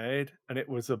was made, and it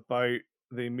was about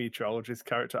the meteorologist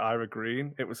character Ira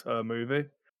Green. It was her movie.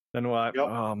 Then we're like, Yep.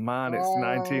 oh man, it's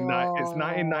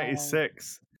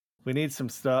 1996. We need some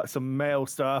male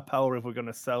star power if we're going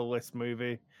to sell this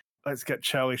movie. let's get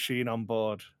Charlie Sheen on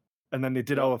board, and then they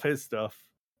did all of his stuff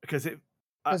because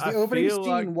Because the I opening feel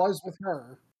like scene was with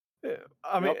her.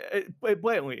 I mean Yep. it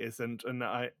blatantly isn't,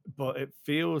 but it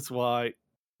feels like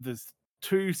there's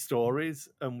two stories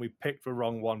and we picked the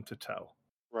wrong one to tell.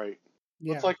 Right.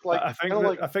 It's Yeah. like I think kind of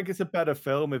like I think it's a better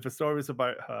film if the story's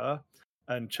about her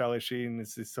and Charlie Sheen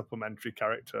is this supplementary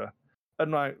character.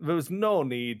 And like there was no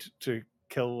need to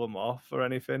kill them off or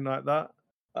anything like that.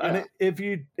 And yeah, if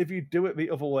you do it the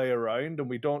other way around and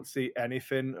we don't see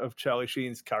anything of Charlie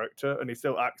Sheen's character and he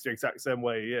still acts the exact same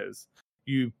way he is,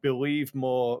 you believe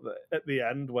more at the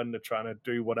end when they're trying to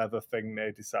do whatever thing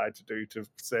they decide to do to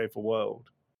save the world.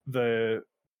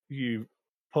 You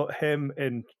put him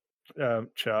in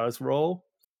Char's role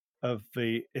of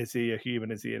the is he a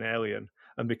human, is he an alien?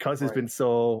 And because he's right. been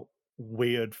so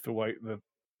weird throughout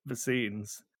the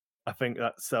scenes, I think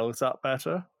that sells that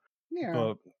better. Yeah.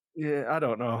 But yeah, I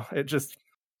don't know. It just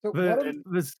So one of And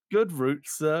there's good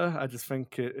roots there. I just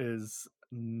think it is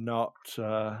not.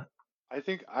 I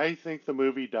think the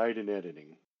movie died in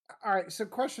editing. all right. So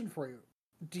question for you: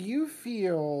 do you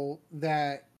feel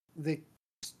that the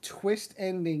twist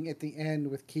ending at the end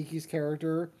with Kiki's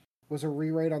character was a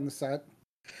rewrite on the set?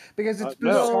 Because it's No,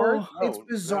 bizarre. No, It's no, no.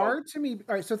 bizarre to me.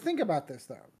 All right. So think about this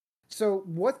though. So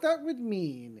what that would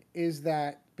mean is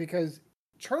that because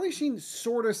Charlie Sheen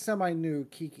sort of semi knew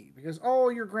Kiki because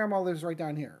your grandma lives right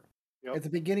down here Yep, at the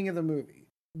beginning of the movie,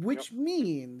 yep. which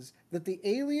means that the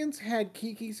aliens had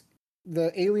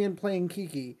the alien playing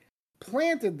Kiki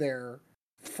planted there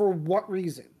for what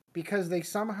reason? Because they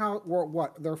somehow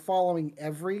were they're following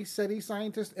every SETI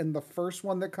scientist, and the first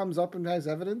one that comes up and has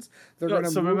evidence, they're no. going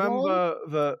to So move on. remember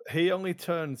that he only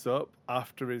turns up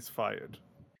after he's fired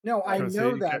No, I Right. because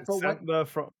know he that, gets but sent there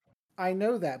from. I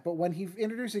know that, but when he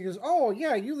introduced, he goes, "Oh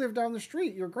yeah, you live down the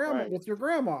street, your grandma Right. with your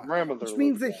grandma," Grandmother which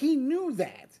means lives that there. he knew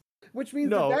that, which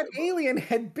means that No, that alien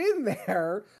had been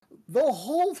there the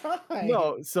whole time.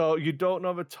 no, so you don't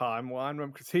know the timeline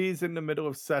because he's in the middle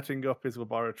of setting up his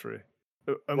laboratory.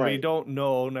 And we Right. don't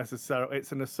know necessarily.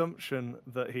 It's an assumption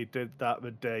that he did that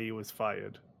the day he was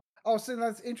fired. Oh, so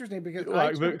that's interesting because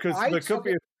Like, because I there could took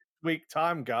be it. a week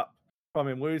time gap from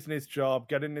him losing his job,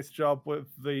 getting this job with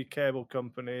the cable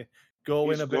company, going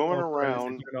He's a bit going more crazy,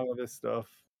 around. doing all of this stuff.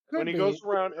 When Could he goes be.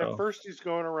 around, at So, first he's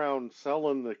going around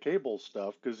selling the cable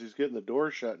stuff because he's getting the door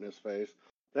shut in his face.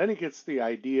 Then he gets the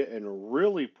idea and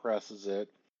really presses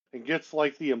it and gets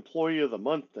like the employee of the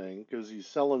month thing because he's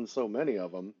selling so many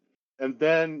of them. And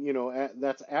then,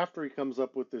 that's after he comes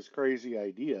up with this crazy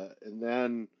idea. And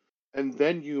then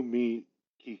you meet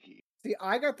Kiki. See,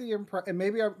 I got the impression,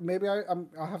 and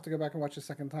I'll have to go back and watch a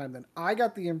second time. Then I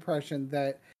got the impression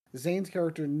that Zane's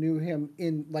character knew him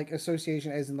in like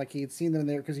association, as in like he had seen them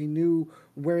there because he knew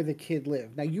where the kid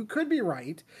lived. Now you could be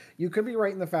right. You could be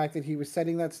right in the fact that he was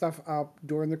setting that stuff up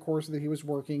during the course that he was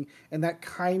working, and that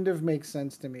kind of makes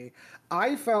sense to me.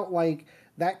 I felt like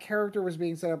that character was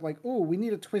being set up like, oh, we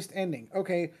need a twist ending.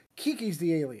 Okay, Kiki's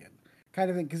the alien kind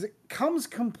of thing because it comes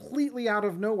completely out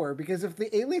of nowhere because if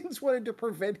the aliens wanted to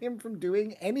prevent him from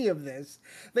doing any of this,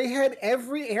 they had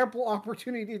every ample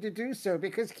opportunity to do so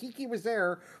because Kiki was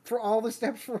there for all the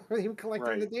steps for him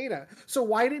collecting the Right. data. So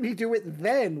why didn't he do it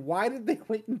then? Why did they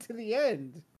wait until the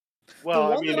end? The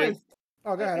Well, I one mean, that I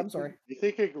Oh, go I, ahead, I I'm think sorry. I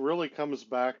think it really comes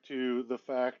back to the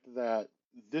fact that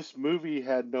this movie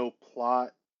had no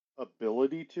plot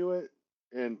ability to it,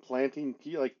 and planting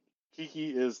like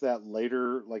Kiki is that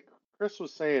later, like Chris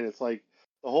was saying, it's like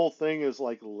the whole thing is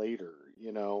like later,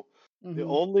 you know. The Hmm.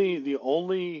 only the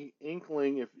only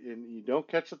inkling, if and you don't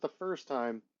catch it the first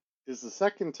time, is the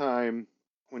second time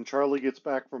when Charlie gets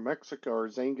back from Mexico or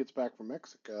Zane gets back from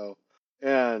Mexico,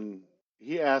 and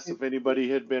he asks if anybody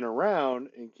had been around,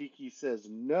 and Kiki says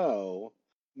no.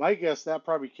 My guess that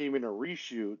probably came in a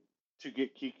reshoot to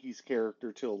get Kiki's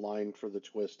character to align for the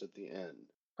twist at the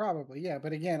end. Probably, yeah.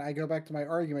 But again, I go back to my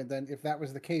argument then if that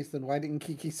was the case, then why didn't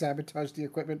Kiki sabotage the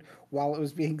equipment while it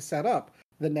was being set up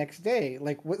the next day?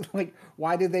 Like what like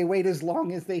why did they wait as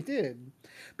long as they did?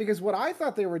 Because what I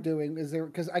thought they were doing is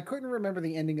because I couldn't remember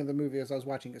the ending of the movie as I was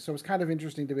watching it. So it was kind of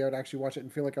interesting to be able to actually watch it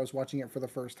and feel like I was watching it for the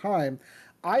first time.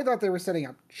 I thought they were setting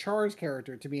up Char's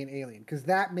character to be an alien because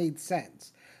that made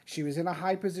sense. She was in a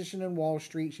high position in Wall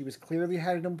Street. She was clearly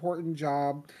had an important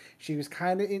job. She was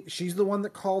she's the one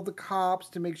that called the cops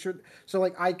to make sure. So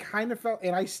like I kind of felt,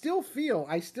 and I still feel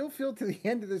to the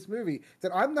end of this movie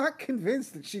that I'm not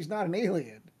convinced that she's not an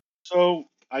alien. So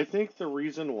I think the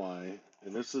reason why,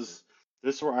 and this is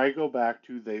where I go back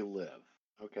to They Live.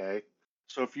 Okay.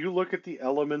 So if you look at the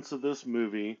elements of this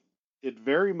movie, it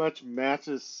very much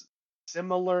matches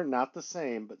similar, not the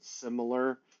same, but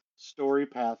similar story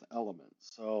path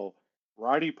elements. So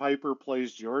Roddy Piper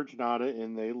plays George Nada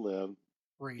in They Live.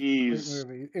 Great He's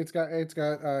movie. It's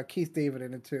got Keith David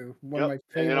in it too. One of Yep,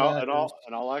 my and favorite actors.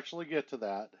 I'll actually get to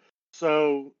that.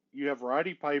 So you have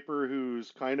Roddy Piper,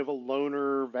 who's kind of a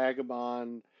loner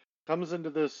vagabond, comes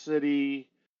into this city,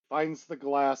 finds the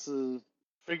glasses,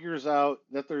 figures out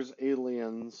that there's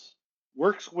aliens,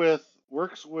 works with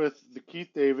the Keith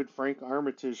David Frank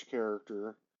Armitage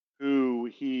character, who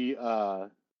who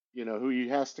he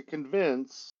has to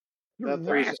convince that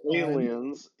there's Wrestling.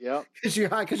 aliens. Yep. Because you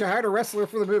hired a wrestler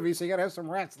for the movie, so you got to have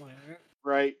some wrestling.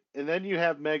 Right. And then you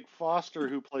have Meg Foster,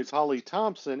 who plays Holly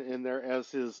Thompson, in there as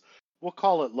his, we'll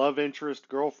call it love interest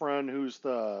girlfriend, who is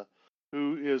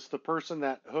the person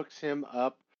that hooks him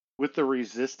up with the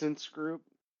resistance group.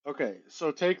 Okay,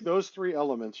 so take those three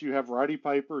elements. You have Roddy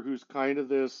Piper, who's kind of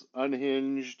this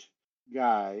unhinged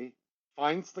guy,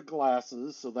 finds the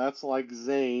glasses, so that's like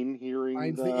Zane hearing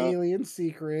Finds the alien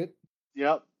secret.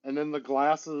 Yep. And then the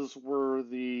glasses were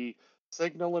the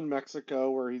signal in Mexico,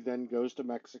 where he then goes to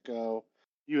Mexico.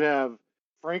 You have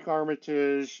Frank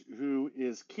Armitage, who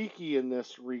is Kiki in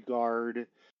this regard,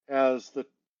 as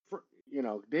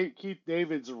Keith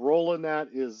David's role in that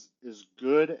is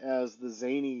good as the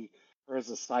zany or as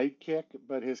a sidekick,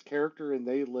 but his character in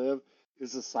They Live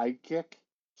is a sidekick.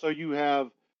 So you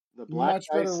have the black Much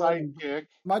guy better written. sidekick.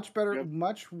 Much better. Yep.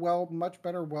 Much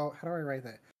better. Well, how do I write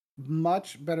that?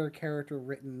 Much better character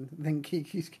written than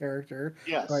Kiki's character.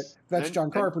 Yes. But that's John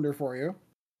Carpenter for you.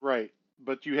 Right.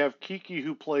 But you have Kiki,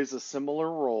 who plays a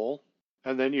similar role,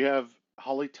 and then you have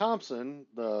Holly Thompson,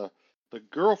 the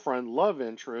girlfriend love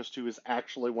interest, who is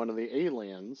actually one of the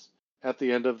aliens at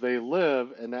the end of They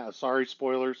Live. And that, sorry,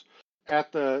 spoilers.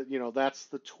 That's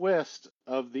the twist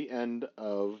of the end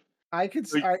of. When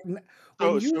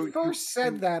you first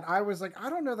said that, I was like, I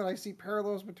don't know that I see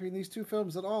parallels between these two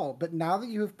films at all. But now that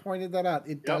you have pointed that out,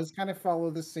 it does kind of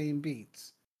follow the same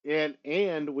beats.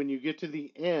 And when you get to the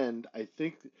end, I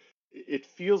think it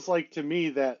feels like to me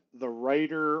that the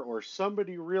writer or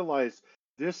somebody realized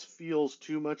this feels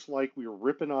too much like we're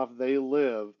ripping off They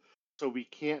Live, so we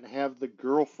can't have the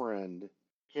girlfriend,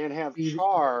 can't have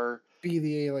Char be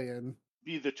the alien,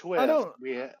 be the twist.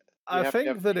 I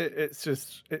think that it's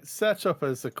set up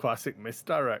as a classic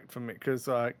misdirect for me, because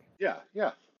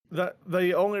yeah. That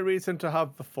the only reason to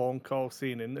have the phone call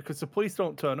scene in, because the police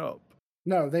don't turn up.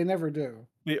 No, they never do.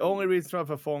 The only reason to have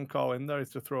a phone call in there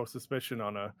is to throw suspicion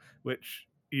on her, which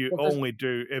you only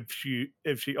do if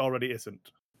she already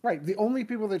isn't. Right. The only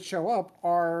people that show up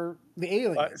are the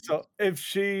aliens. So if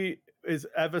she is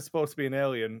ever supposed to be an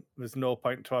alien, there's no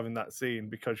point to having that scene,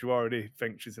 because you already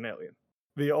think she's an alien.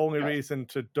 The only reason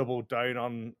to double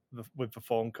down with the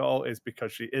phone call is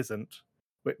because she isn't,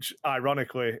 which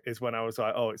ironically is when I was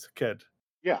like, oh, it's a kid.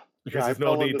 Yeah. Because there's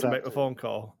no need to make the phone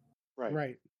call.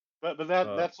 Right. But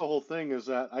that's the whole thing, is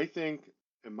that I think,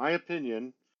 in my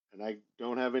opinion, and I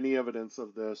don't have any evidence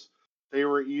of this, they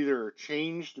were either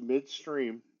changed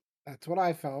midstream. That's what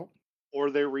I felt. Or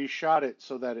they reshot it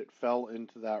so that it fell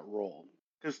into that role.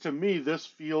 Because to me, this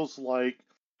feels like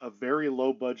a very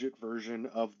low budget version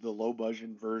of the low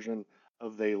budget version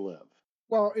of They Live.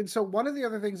 Well, and so one of the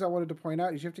other things I wanted to point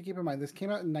out is you have to keep in mind this came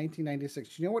out in 1996.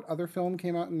 Do you know what other film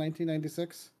came out in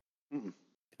 1996?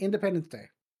 Independence Day.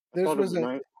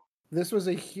 That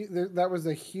was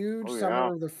a huge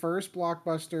summer of the first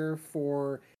blockbuster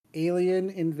for alien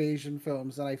invasion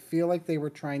films, and I feel like they were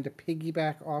trying to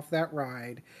piggyback off that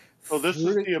ride. So this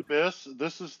is The Abyss.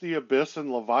 This is The Abyss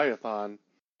and Leviathan.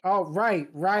 Oh, right.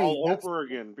 All over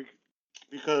again.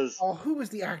 Because who was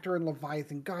the actor in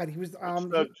Leviathan? God, he was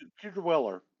Peter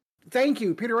Weller. Thank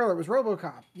you, Peter Weller. It was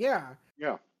RoboCop. Yeah.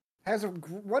 Yeah. Has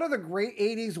one of the great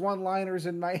 80s one-liners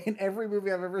in every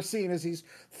movie I've ever seen is he's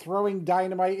throwing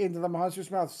dynamite into the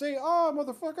monster's mouth. Say, "Oh,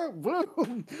 motherfucker!"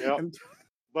 Boom. Yep.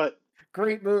 But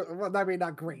great movie. Well, I mean,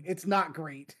 not great. It's not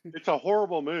great. It's a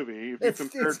horrible movie if you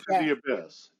compare it to The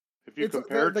Abyss. If you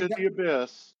compare it to The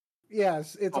Abyss,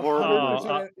 yes, it's a horrible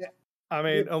movie. I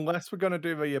mean, unless we're going to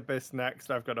do The Abyss next,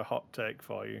 I've got a hot take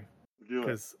for you.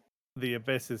 Because The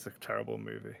Abyss is a terrible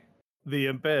movie. The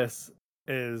Abyss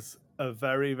is a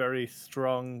very, very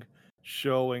strong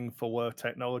showing for where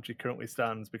technology currently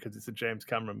stands, because it's a James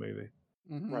Cameron movie.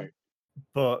 Mm-hmm. Right.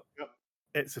 But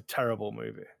it's a terrible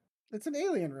movie. It's an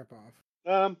Alien ripoff.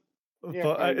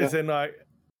 But as in, like,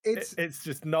 it's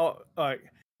just not, like,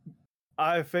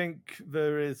 I think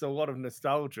there is a lot of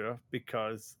nostalgia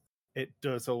because it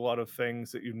does a lot of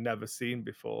things that you've never seen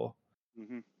before.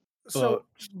 Mm-hmm. So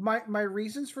my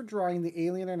reasons for drawing the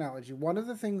alien analogy, one of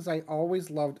the things I always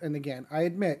loved, and again, I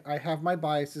admit I have my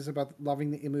biases about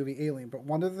loving the movie Alien, but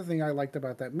one of the things I liked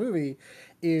about that movie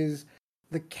is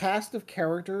the cast of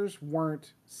characters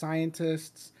weren't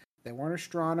scientists, they weren't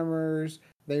astronomers,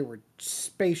 they were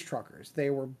space truckers. They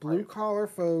were blue collar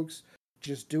folks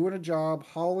just doing a job,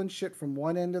 hauling shit from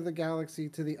one end of the galaxy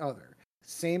to the other.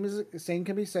 Same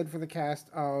can be said for the cast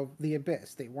of The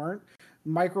Abyss. They weren't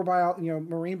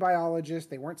marine biologists.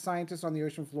 They weren't scientists on the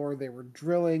ocean floor. They were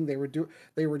drilling. They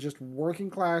were just working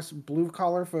class blue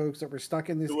collar folks that were stuck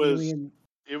in this alien.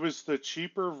 It was the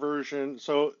cheaper version.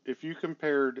 So if you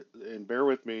compared, and bear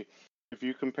with me, if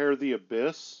you compare The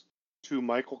Abyss to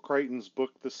Michael Crichton's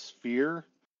book The Sphere,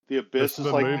 The Abyss is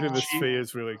like movie The Sphere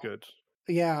is really good.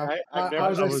 Yeah, I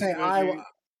was gonna say I'll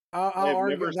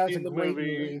argue that's a great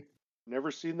movie.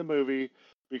 Never seen the movie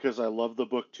because I love the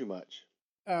book too much.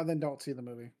 Then don't see the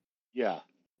movie. Yeah,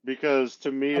 because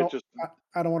to me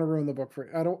I don't want to ruin the book for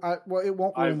it. It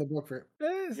won't ruin the book for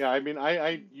it. Yeah, I mean,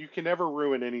 you can never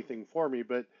ruin anything for me,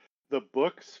 but the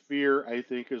book Sphere, I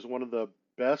think, is one of the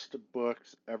best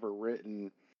books ever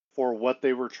written for what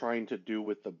they were trying to do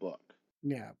with the book.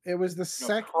 Yeah, it was the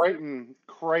second.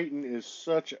 Crichton is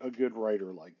such a good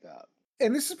writer like that.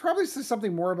 And this is probably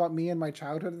something more about me and my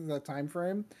childhood at that time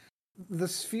frame. The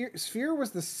Sphere was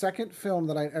the second film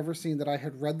that I'd ever seen that I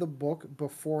had read the book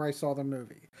before I saw the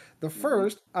movie. The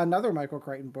first, another Michael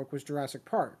Crichton book, was Jurassic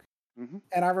Park. Mm-hmm.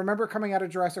 And I remember coming out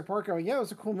of Jurassic Park going, yeah, it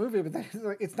was a cool movie, but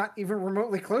it's not even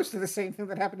remotely close to the same thing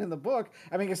that happened in the book.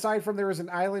 I mean, aside from there was an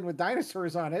island with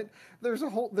dinosaurs on it, there's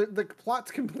the plot's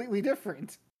completely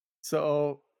different.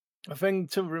 So, a thing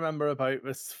to remember about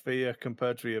the Sphere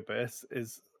compared to The Abyss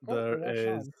is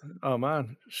oh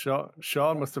man,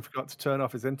 Sean must have forgot to turn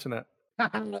off his internet.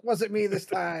 It wasn't me this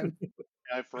time.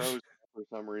 I froze for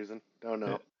some reason. Don't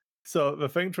know. So the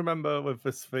thing to remember with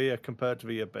the Sphere compared to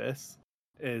The Abyss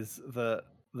is that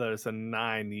there's a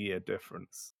 9-year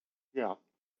difference. Yeah.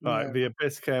 Right, The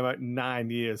Abyss came out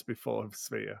 9 years before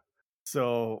Sphere.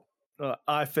 So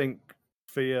I think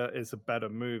Sphere is a better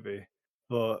movie,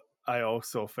 but I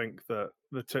also think that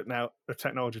the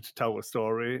technology to tell the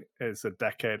story is a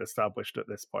decade established at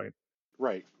this point.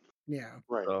 Right. Yeah.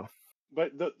 Right. So.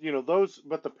 But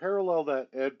the parallel that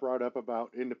Ed brought up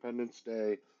about Independence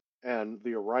Day and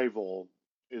The Arrival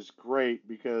is great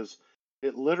because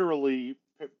it literally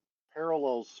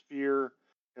parallels Sphere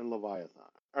and Leviathan,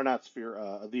 or not Sphere,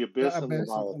 The Abyss, and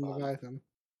Leviathan.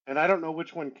 And I don't know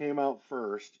which one came out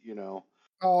first.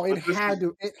 Oh, it had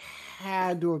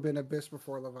to have been Abyss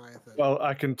before Leviathan. Well,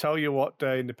 I can tell you what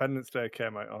day Independence Day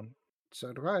came out on.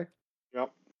 So do I.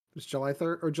 Yep. It was July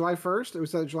 3rd or July 1st. It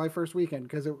was the July 1st weekend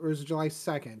because it was July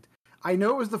 2nd. I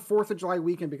know it was the 4th of July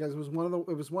weekend because it was one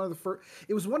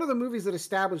of the movies that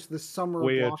established the summer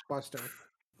blockbuster.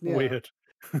 Yeah. Weird.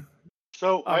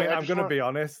 So I'm going to be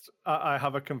honest. I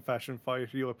have a confession for you.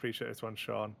 You'll appreciate this one,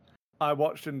 Sean. I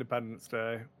watched Independence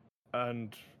Day,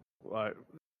 and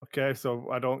okay, so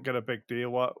I don't get a big deal.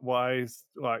 Why is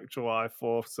July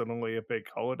 4th suddenly a big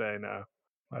holiday now?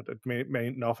 It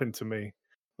meant nothing to me.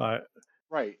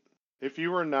 Right. If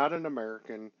you are not an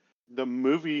American, the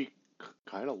movie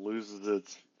kind of loses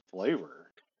its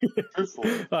flavor.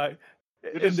 Truthfully.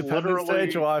 Independence Day,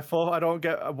 July 4th. I don't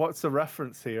get what's the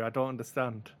reference here. I don't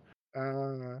understand.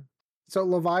 So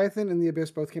Leviathan and The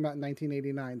Abyss both came out in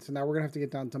 1989. So now we're gonna have to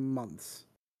get down to months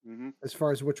as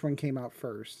far as which one came out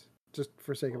first, just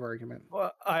for sake of argument.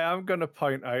 Well, I am going to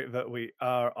point out that we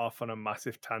are off on a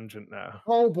massive tangent now.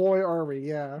 Oh boy, are we?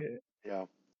 Yeah. Yeah.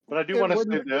 But I do want to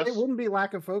say this. It wouldn't be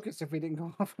lack of focus if we didn't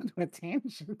go off onto a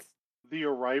tangent. The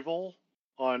Arrival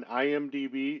on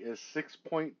IMDb is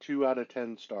 6.2 out of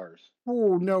 10 stars.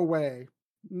 Oh, no way.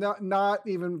 Not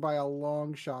even by a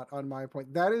long shot on my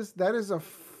point. That is a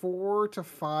 4 to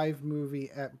 5 movie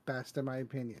at best, in my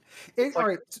opinion. All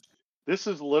right. This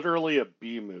is literally a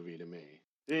B movie to me.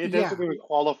 It doesn't even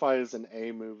qualify as an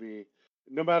A movie.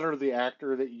 No matter the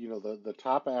actor that the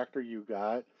top actor you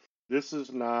got, this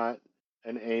is not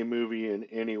an A movie in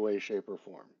any way, shape, or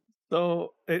form.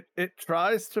 So it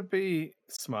tries to be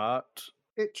smart.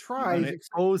 It tries. And it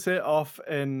pulls it off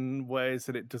in ways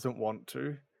that it doesn't want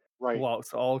to. Right.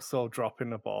 Whilst also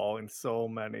dropping the ball in so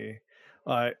many.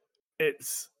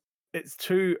 It's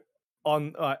too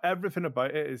on. Everything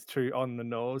about it is too on the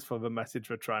nose for the message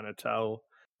we're trying to tell.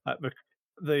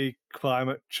 The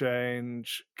climate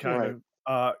change kind of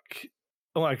arc.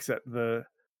 Like I said, the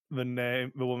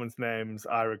woman's name's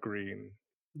Ira Green.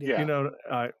 Yeah.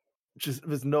 Just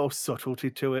there's no subtlety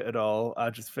to it at all. I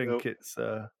just think it's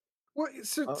well,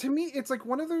 so to me, it's like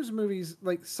one of those movies.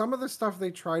 Like some of the stuff they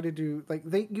try to do, like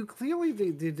they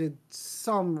did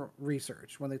some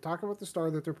research when they talk about the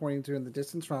star that they're pointing to in the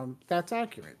distance from. That's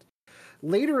accurate.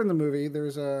 Later in the movie,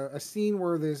 there's a scene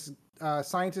where this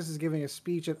scientist is giving a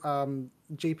speech at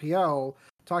JPL,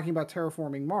 talking about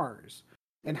terraforming Mars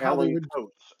and how they would.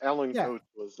 Alan Yeah. Coates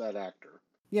was that actor.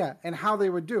 Yeah, and how they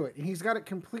would do it. And he's got it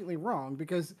completely wrong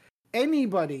because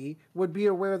anybody would be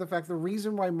aware of the fact the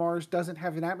reason why Mars doesn't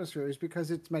have an atmosphere is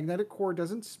because its magnetic core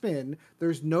doesn't spin.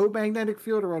 There's no magnetic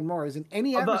field around Mars, and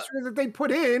any atmosphere that they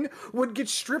put in would get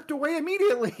stripped away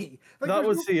immediately. Like, that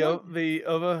was the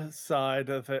other side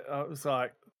of it. I was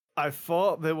like, I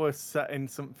thought they were setting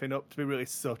something up to be really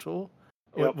subtle.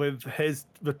 Yep. With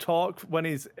the talk when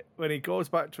he goes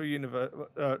back to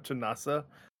to NASA.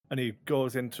 And he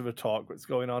goes into the talk that's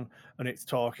going on, and it's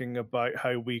talking about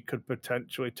how we could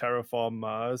potentially terraform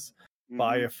Mars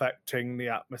by affecting the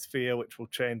atmosphere, which will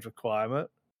change the climate.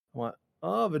 I'm like,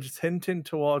 oh, they're just hinting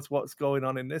towards what's going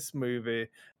on in this movie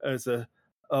as a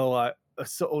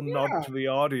subtle nod to the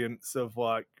audience of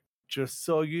like, just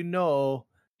so you know,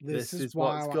 this is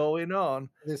what's going on.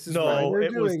 This is why we're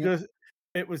doing it.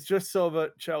 It was just so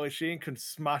that Charlie Sheen can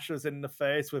smash us in the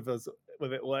face with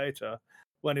it later.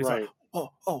 When he's like, oh,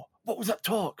 what was that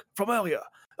talk from earlier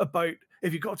about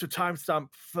if you go to timestamp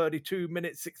 32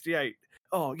 minutes 68?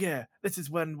 Oh, yeah, this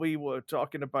is when we were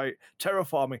talking about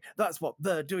terraforming. That's what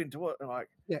they're doing to us. Like,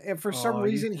 yeah, and for some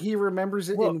reason, he remembers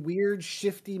it in weird,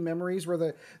 shifty memories where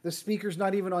the speaker's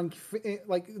not even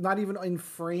not even in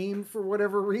frame for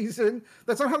whatever reason.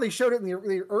 That's not how they showed it in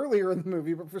the earlier in the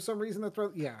movie, but for some reason, that's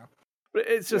what, yeah. But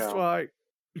it's just like,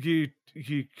 you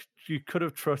could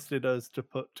have trusted us to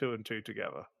put 2 and 2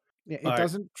 together. Yeah, it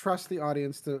doesn't trust the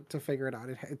audience to figure it out.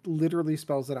 It literally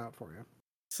spells it out for you.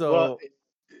 So,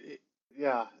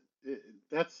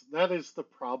 that is the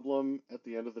problem at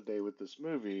the end of the day with this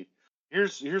movie.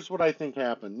 Here's what I think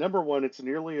happened. Number one, it's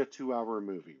nearly a 2-hour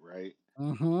movie, right?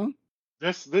 Mm-hmm.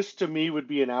 This to me would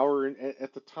be an hour.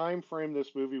 At the time frame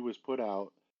this movie was put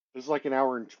out, this is like an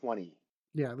hour and 20.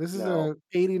 Yeah, this is a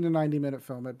 80 to 90 minute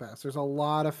film at best. There's a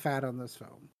lot of fat on this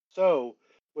film. So,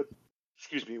 what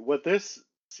this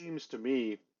seems to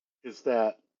me is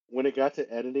that when it got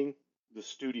to editing, the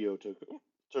studio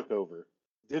took over.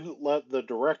 Didn't let the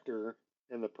director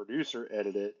and the producer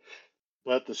edit it,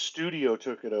 but the studio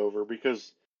took it over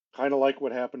because, kind of like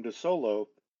what happened to Solo,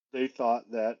 they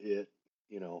thought that it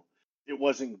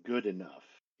wasn't good enough.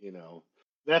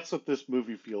 That's what this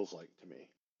movie feels like to me.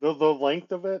 The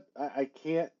length of it, I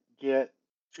can't get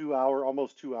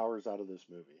almost 2 hours out of this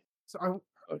movie. So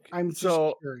I'm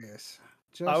just curious.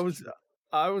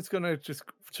 I was gonna just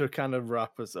to kind of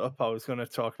wrap us up. I was gonna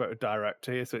talk about a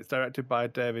director here. So it's directed by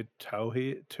David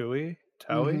Twohy.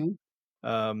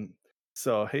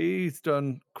 So he's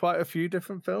done quite a few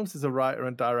different films as a writer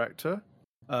and director.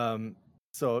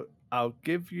 So I'll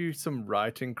give you some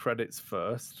writing credits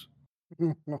first.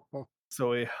 So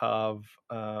we have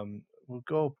we'll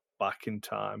go back in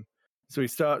time. So he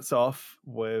starts off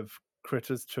with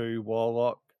Critters 2,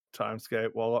 Warlock,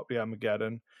 Timescape, Warlock the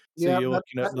Armageddon. So you're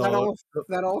looking at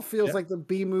that all feels like the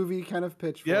B movie kind of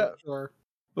pitch for it, sure.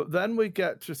 But then we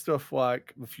get to stuff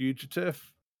like The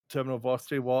Fugitive, Terminal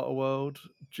Velocity, Waterworld,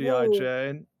 G.I.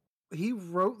 Jane. He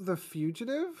wrote The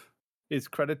Fugitive? He's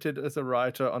credited as a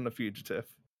writer on The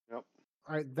Fugitive. Yep.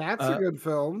 All right, that's a good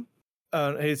film.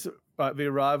 And he's The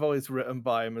Arrival is written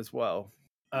by him as well.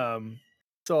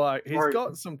 So he's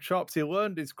got some chops. He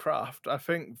learned his craft. I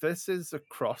think this is a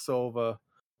crossover.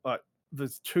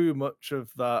 There's too much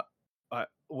of that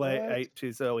late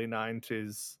 80s, early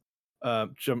 90s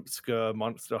jump scare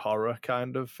monster horror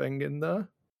kind of thing in there.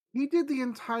 He did the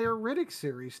entire Riddick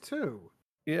series too.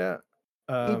 Yeah.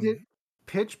 He did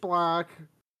Pitch Black,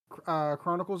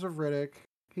 Chronicles of Riddick.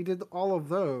 He did all of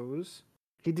those.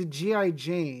 He did G.I.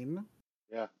 Jane.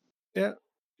 Yeah. Yeah.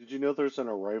 Did you know there's an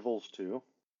Arrivals too?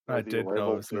 I did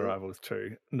know there's an Arrivals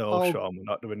too. No, Sean, we're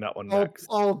not doing that one next.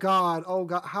 Oh God.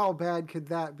 How bad could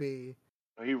that be?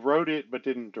 He wrote it but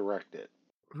didn't direct it.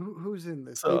 Who's in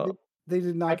this? They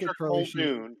did not get Charlie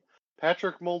Sheen.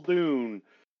 Patrick Muldoon,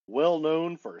 well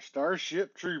known for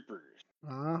Starship Troopers.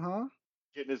 Uh-huh.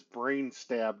 Getting his brain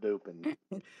stabbed open.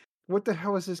 What the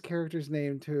hell was his character's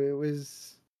name too?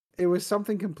 It was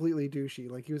something completely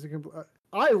douchey. Like he was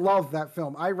I love that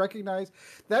film. I recognize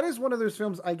that is one of those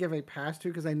films I give a pass to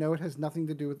because I know it has nothing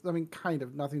to do with, kind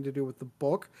of nothing to do with the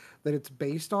book that it's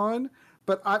based on.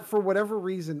 But for whatever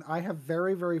reason, I have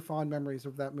very, very fond memories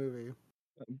of that movie.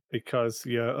 Because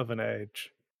you're of an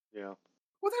age. Yeah.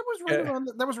 Well,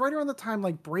 that was right around the time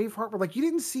like Braveheart, where you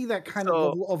didn't see that kind of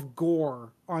level of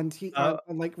gore on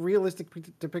like realistic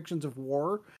depictions of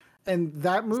war. And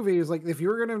that movie is like, if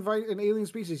you're going to invite an alien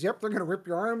species, yep, they're going to rip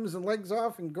your arms and legs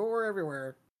off and gore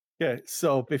everywhere. Yeah,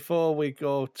 so before we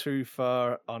go too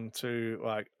far onto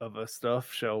other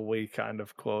stuff, shall we kind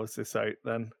of close this out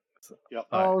then? Yep.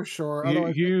 Oh, sure. You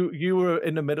Otherwise, you were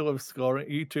in the middle of scoring.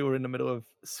 You two were in the middle of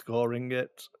scoring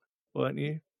it, weren't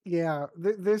you? yeah,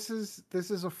 this is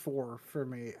a 4 for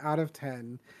me out of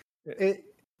 10. Yeah. It,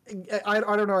 I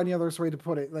don't know any other way to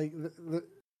put it. Like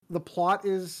the plot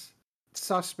is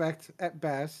suspect at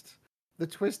best. The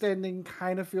twist ending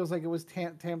kind of feels like it was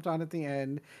tamped on at the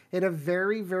end. It had a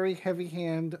very, very heavy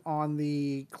hand on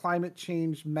the climate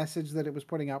change message that it was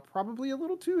putting out, probably a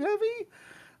little too heavy.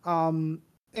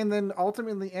 And then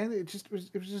ultimately, in the end, it was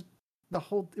just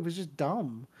it was just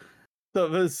dumb. So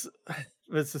there's a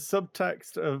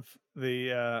subtext of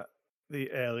the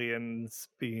aliens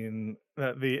being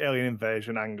the alien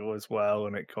invasion angle as well,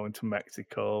 and it going to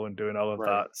Mexico and doing all of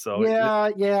Right. that. So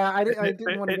Yeah, I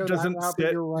didn't want to it go that doesn't route, but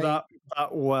sit you're right.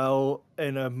 that well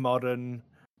in a modern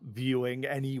viewing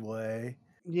anyway.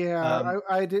 Yeah,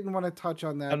 I didn't want to touch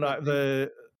on that, And but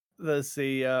like there's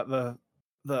the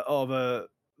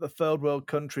third world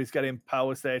countries getting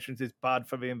power stations is bad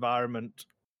for the environment,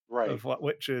 Right. of what,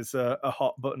 which is a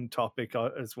hot button topic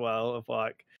as well. Of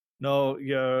like, no,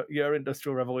 your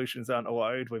industrial revolutions aren't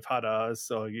allowed. We've had ours,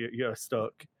 so you're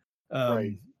stuck.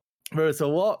 Right. Whereas a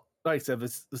lot, like I said,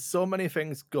 there's so many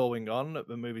things going on that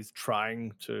the movie's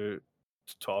trying to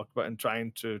talk about and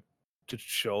trying to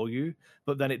show you,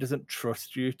 but then it doesn't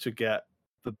trust you to get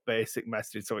the basic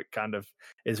message, so it kind of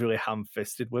is really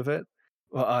ham-fisted with it.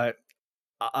 But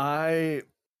I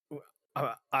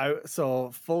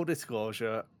so full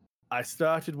disclosure, I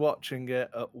started watching it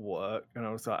at work, and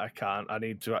I was like, I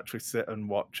need to actually sit and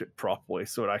watch it properly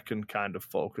so that I can kind of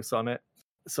focus on it.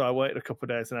 So I waited a couple of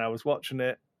days, and I was watching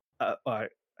it at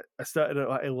like, I started at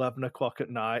like 11 o'clock at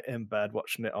night in bed,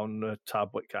 watching it on a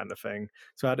tablet kind of thing.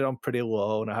 So I had it on pretty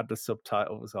low, and I had the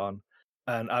subtitles on,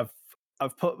 and I've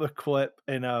put the clip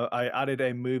in I added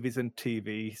a movies and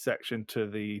TV section to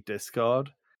the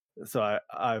Discord. So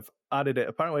I've added it.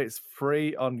 Apparently, it's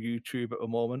free on YouTube at the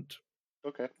moment.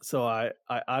 Okay. So I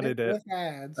added it, with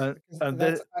ads, and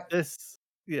that's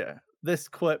this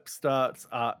clip starts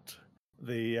at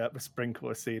the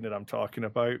sprinkler scene that I'm talking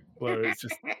about, where it's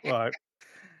just like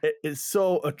it's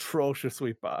so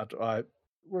atrociously bad. Like,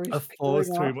 where he's a peeling force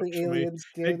too off much the for me. alien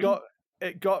skin.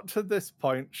 It got to this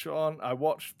point, Sean. I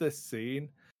watched this scene,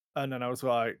 and then I was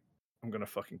like, I'm gonna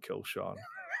fucking kill Sean.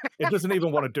 It doesn't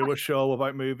even want to do a show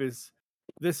about movies.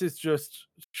 This is just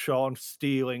Sean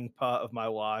stealing part of my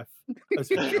life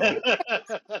as a joke.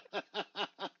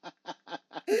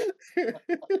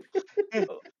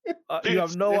 You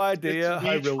have no idea it's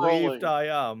how me relieved trolling. I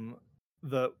am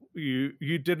that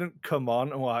you didn't come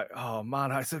on and like, oh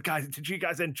man, I said, guys, did you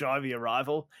guys enjoy The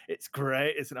Arrival? It's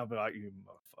great, isn't it? I'll be like, you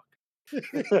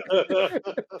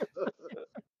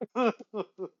motherfucker.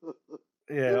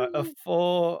 Yeah, a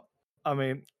 4. I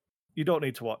mean, you don't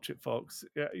need to watch it, folks.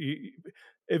 Yeah,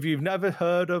 if you've never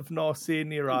heard of nor seen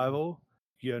The Arrival,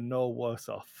 you're no worse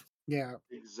off. Yeah,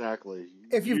 exactly.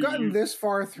 if you've gotten this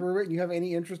far through it and you have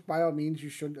any interest, by all means, you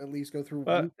should at least go through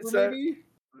one So, maybe.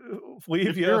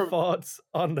 leave your thoughts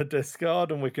on the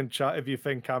Discord and we can chat if you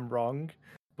think I'm wrong.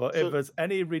 But if there's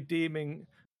any redeeming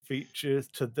features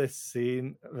to this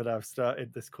scene that I've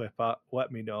started this clip at,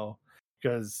 let me know,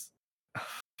 because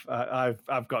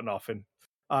I've got nothing.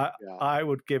 I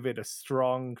would give it a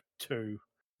strong 2,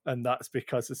 and that's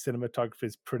because the cinematography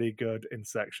is pretty good in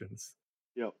sections.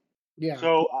 Yep. Yeah.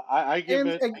 So I give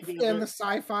it, the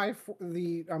sci-fi,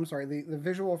 the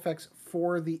visual effects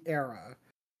for the era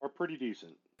are pretty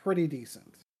decent. Pretty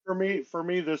decent. For me,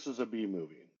 this is a B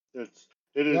movie. It's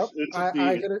a B.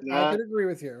 I could agree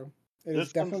with you. It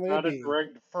is definitely not a B.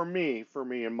 direct for me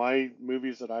in my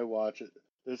movies that I watch.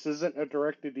 This isn't a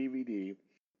direct to DVD,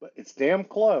 but it's damn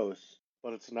close.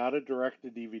 But it's not a direct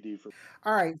to DVD for me.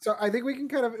 All right, so I think we can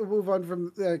kind of move on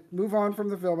from the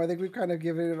film. I think we've kind of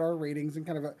given it our ratings and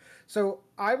kind of so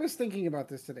I was thinking about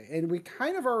this today, and we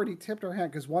kind of already tipped our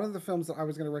hand because one of the films that I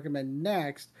was going to recommend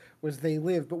next was They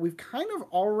Live, but we've kind of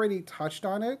already touched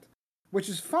on it, which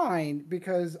is fine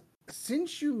because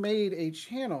since you made a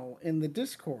channel in the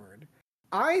Discord,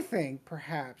 I think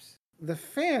perhaps the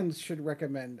fans should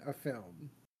recommend a film.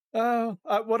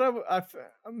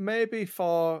 Maybe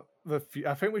for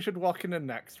I think we should lock in the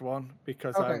next one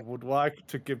because I would like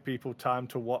to give people time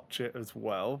to watch it as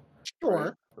well.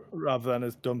 Sure. Rather than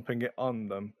us dumping it on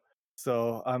them.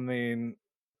 So, I mean,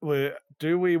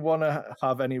 do we want to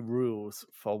have any rules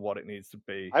for what it needs to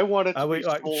be? I want it to be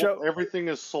like, everything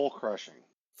is soul crushing.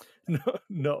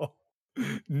 No.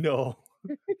 I'm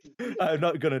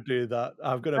not going to do that.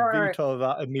 I'm going to veto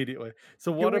that immediately.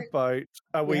 So, what about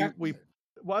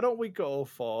why don't we go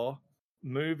for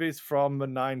movies from the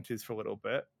 90s for a little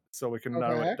bit so we can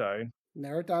narrow it down?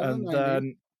 Narrow it down and to the 90s.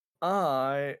 then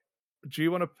I do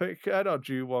you want to pick, Ed, or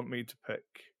do you want me to pick?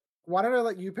 Why don't I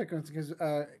let you pick one? Because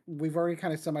we've already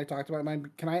kind of semi-talked about mine.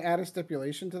 Can I add a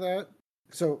stipulation to that?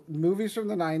 So, movies from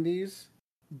the 90s,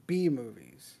 B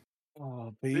movies.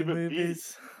 Oh, B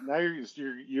movies. Now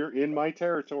you're in my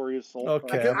territory as Soul.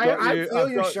 Okay, I feel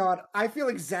you, Sean. I feel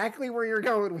exactly where you're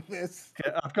going with this.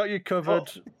 Okay, I've got you covered.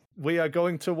 Oh. We are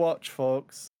going to watch,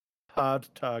 folks, Hard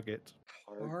Target.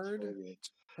 Hard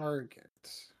Target.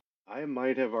 I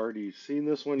might have already seen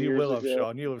this one. You will have,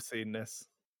 Sean. You'll have seen this.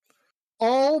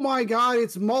 Oh my God!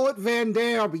 It's Mullet Van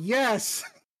Damme. Yes.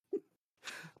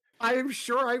 I am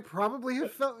sure I probably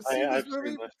have seen this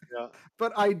movie,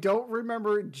 but I don't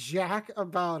remember jack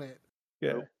about it.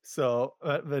 Yeah. Nope. So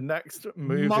the next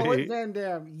movie, Mullet Van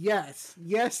Damme. Yes.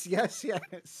 Yeah.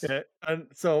 And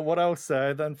so what I'll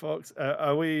say then, folks,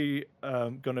 are we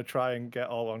gonna try and get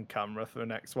all on camera for the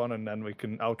next one, and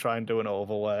then I'll try and do an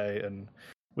overlay, and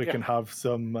we can have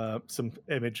some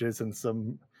images and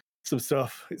some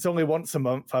stuff. It's only once a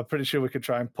month. I'm pretty sure we could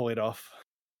try and pull it off.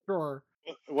 Sure.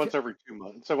 Once every 2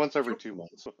 months. So once every 2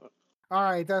 months. All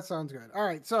right, that sounds good. All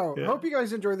right, so hope you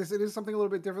guys enjoy this. It is something a little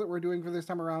bit different that we're doing for this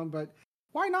time around, but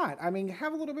why not? I mean,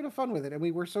 have a little bit of fun with it. I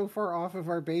mean, we're so far off of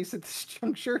our base at this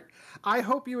juncture. I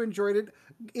hope you enjoyed it.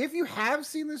 If you have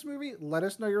seen this movie, let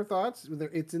us know your thoughts.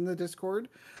 It's in the Discord.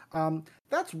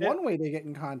 That's one way to get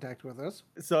in contact with us.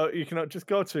 So you can just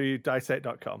go to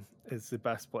dice8.com. It's the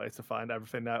best place to find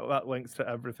everything now. That links to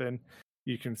everything.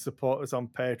 You can support us on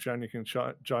Patreon. You can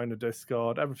join the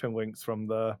Discord. Everything links from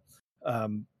there.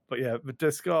 But yeah, the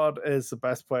Discord is the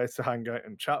best place to hang out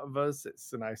and chat with us.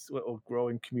 It's a nice little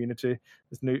growing community.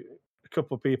 There's a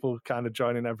couple of people kind of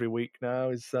joining every week now.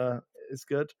 Is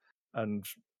good, and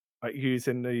like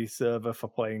using the server for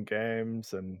playing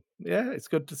games. And yeah, it's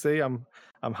good to see. I'm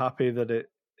happy that it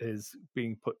is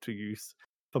being put to use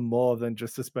for more than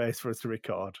just a space for us to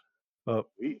record. But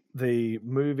the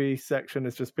movie section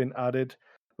has just been added.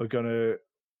 We're going to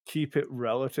keep it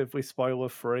relatively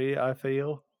spoiler-free, I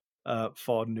feel,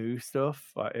 for new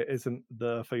stuff. It isn't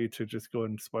there for you to just go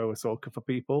and spoil Ahsoka for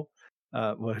people.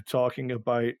 We're talking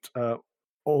about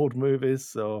old movies,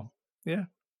 so yeah.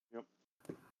 Yep.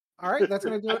 All right, that's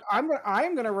going to do it. I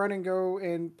am going to run and go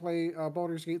and play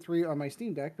Baldur's Gate 3 on my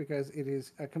Steam Deck because it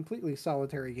is a completely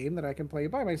solitary game that I can play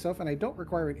by myself, and I don't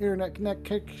require an internet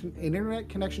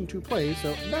connection to play.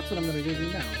 So that's what I'm going to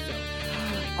do now.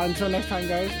 So until next time,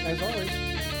 guys, as always,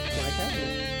 Black Apple.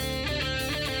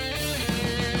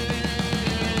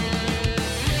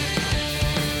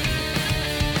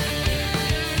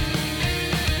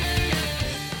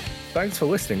 Thanks for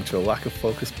listening to a Lack of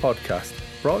Focus podcast,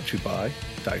 brought to you by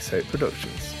Dice 8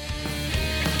 Productions.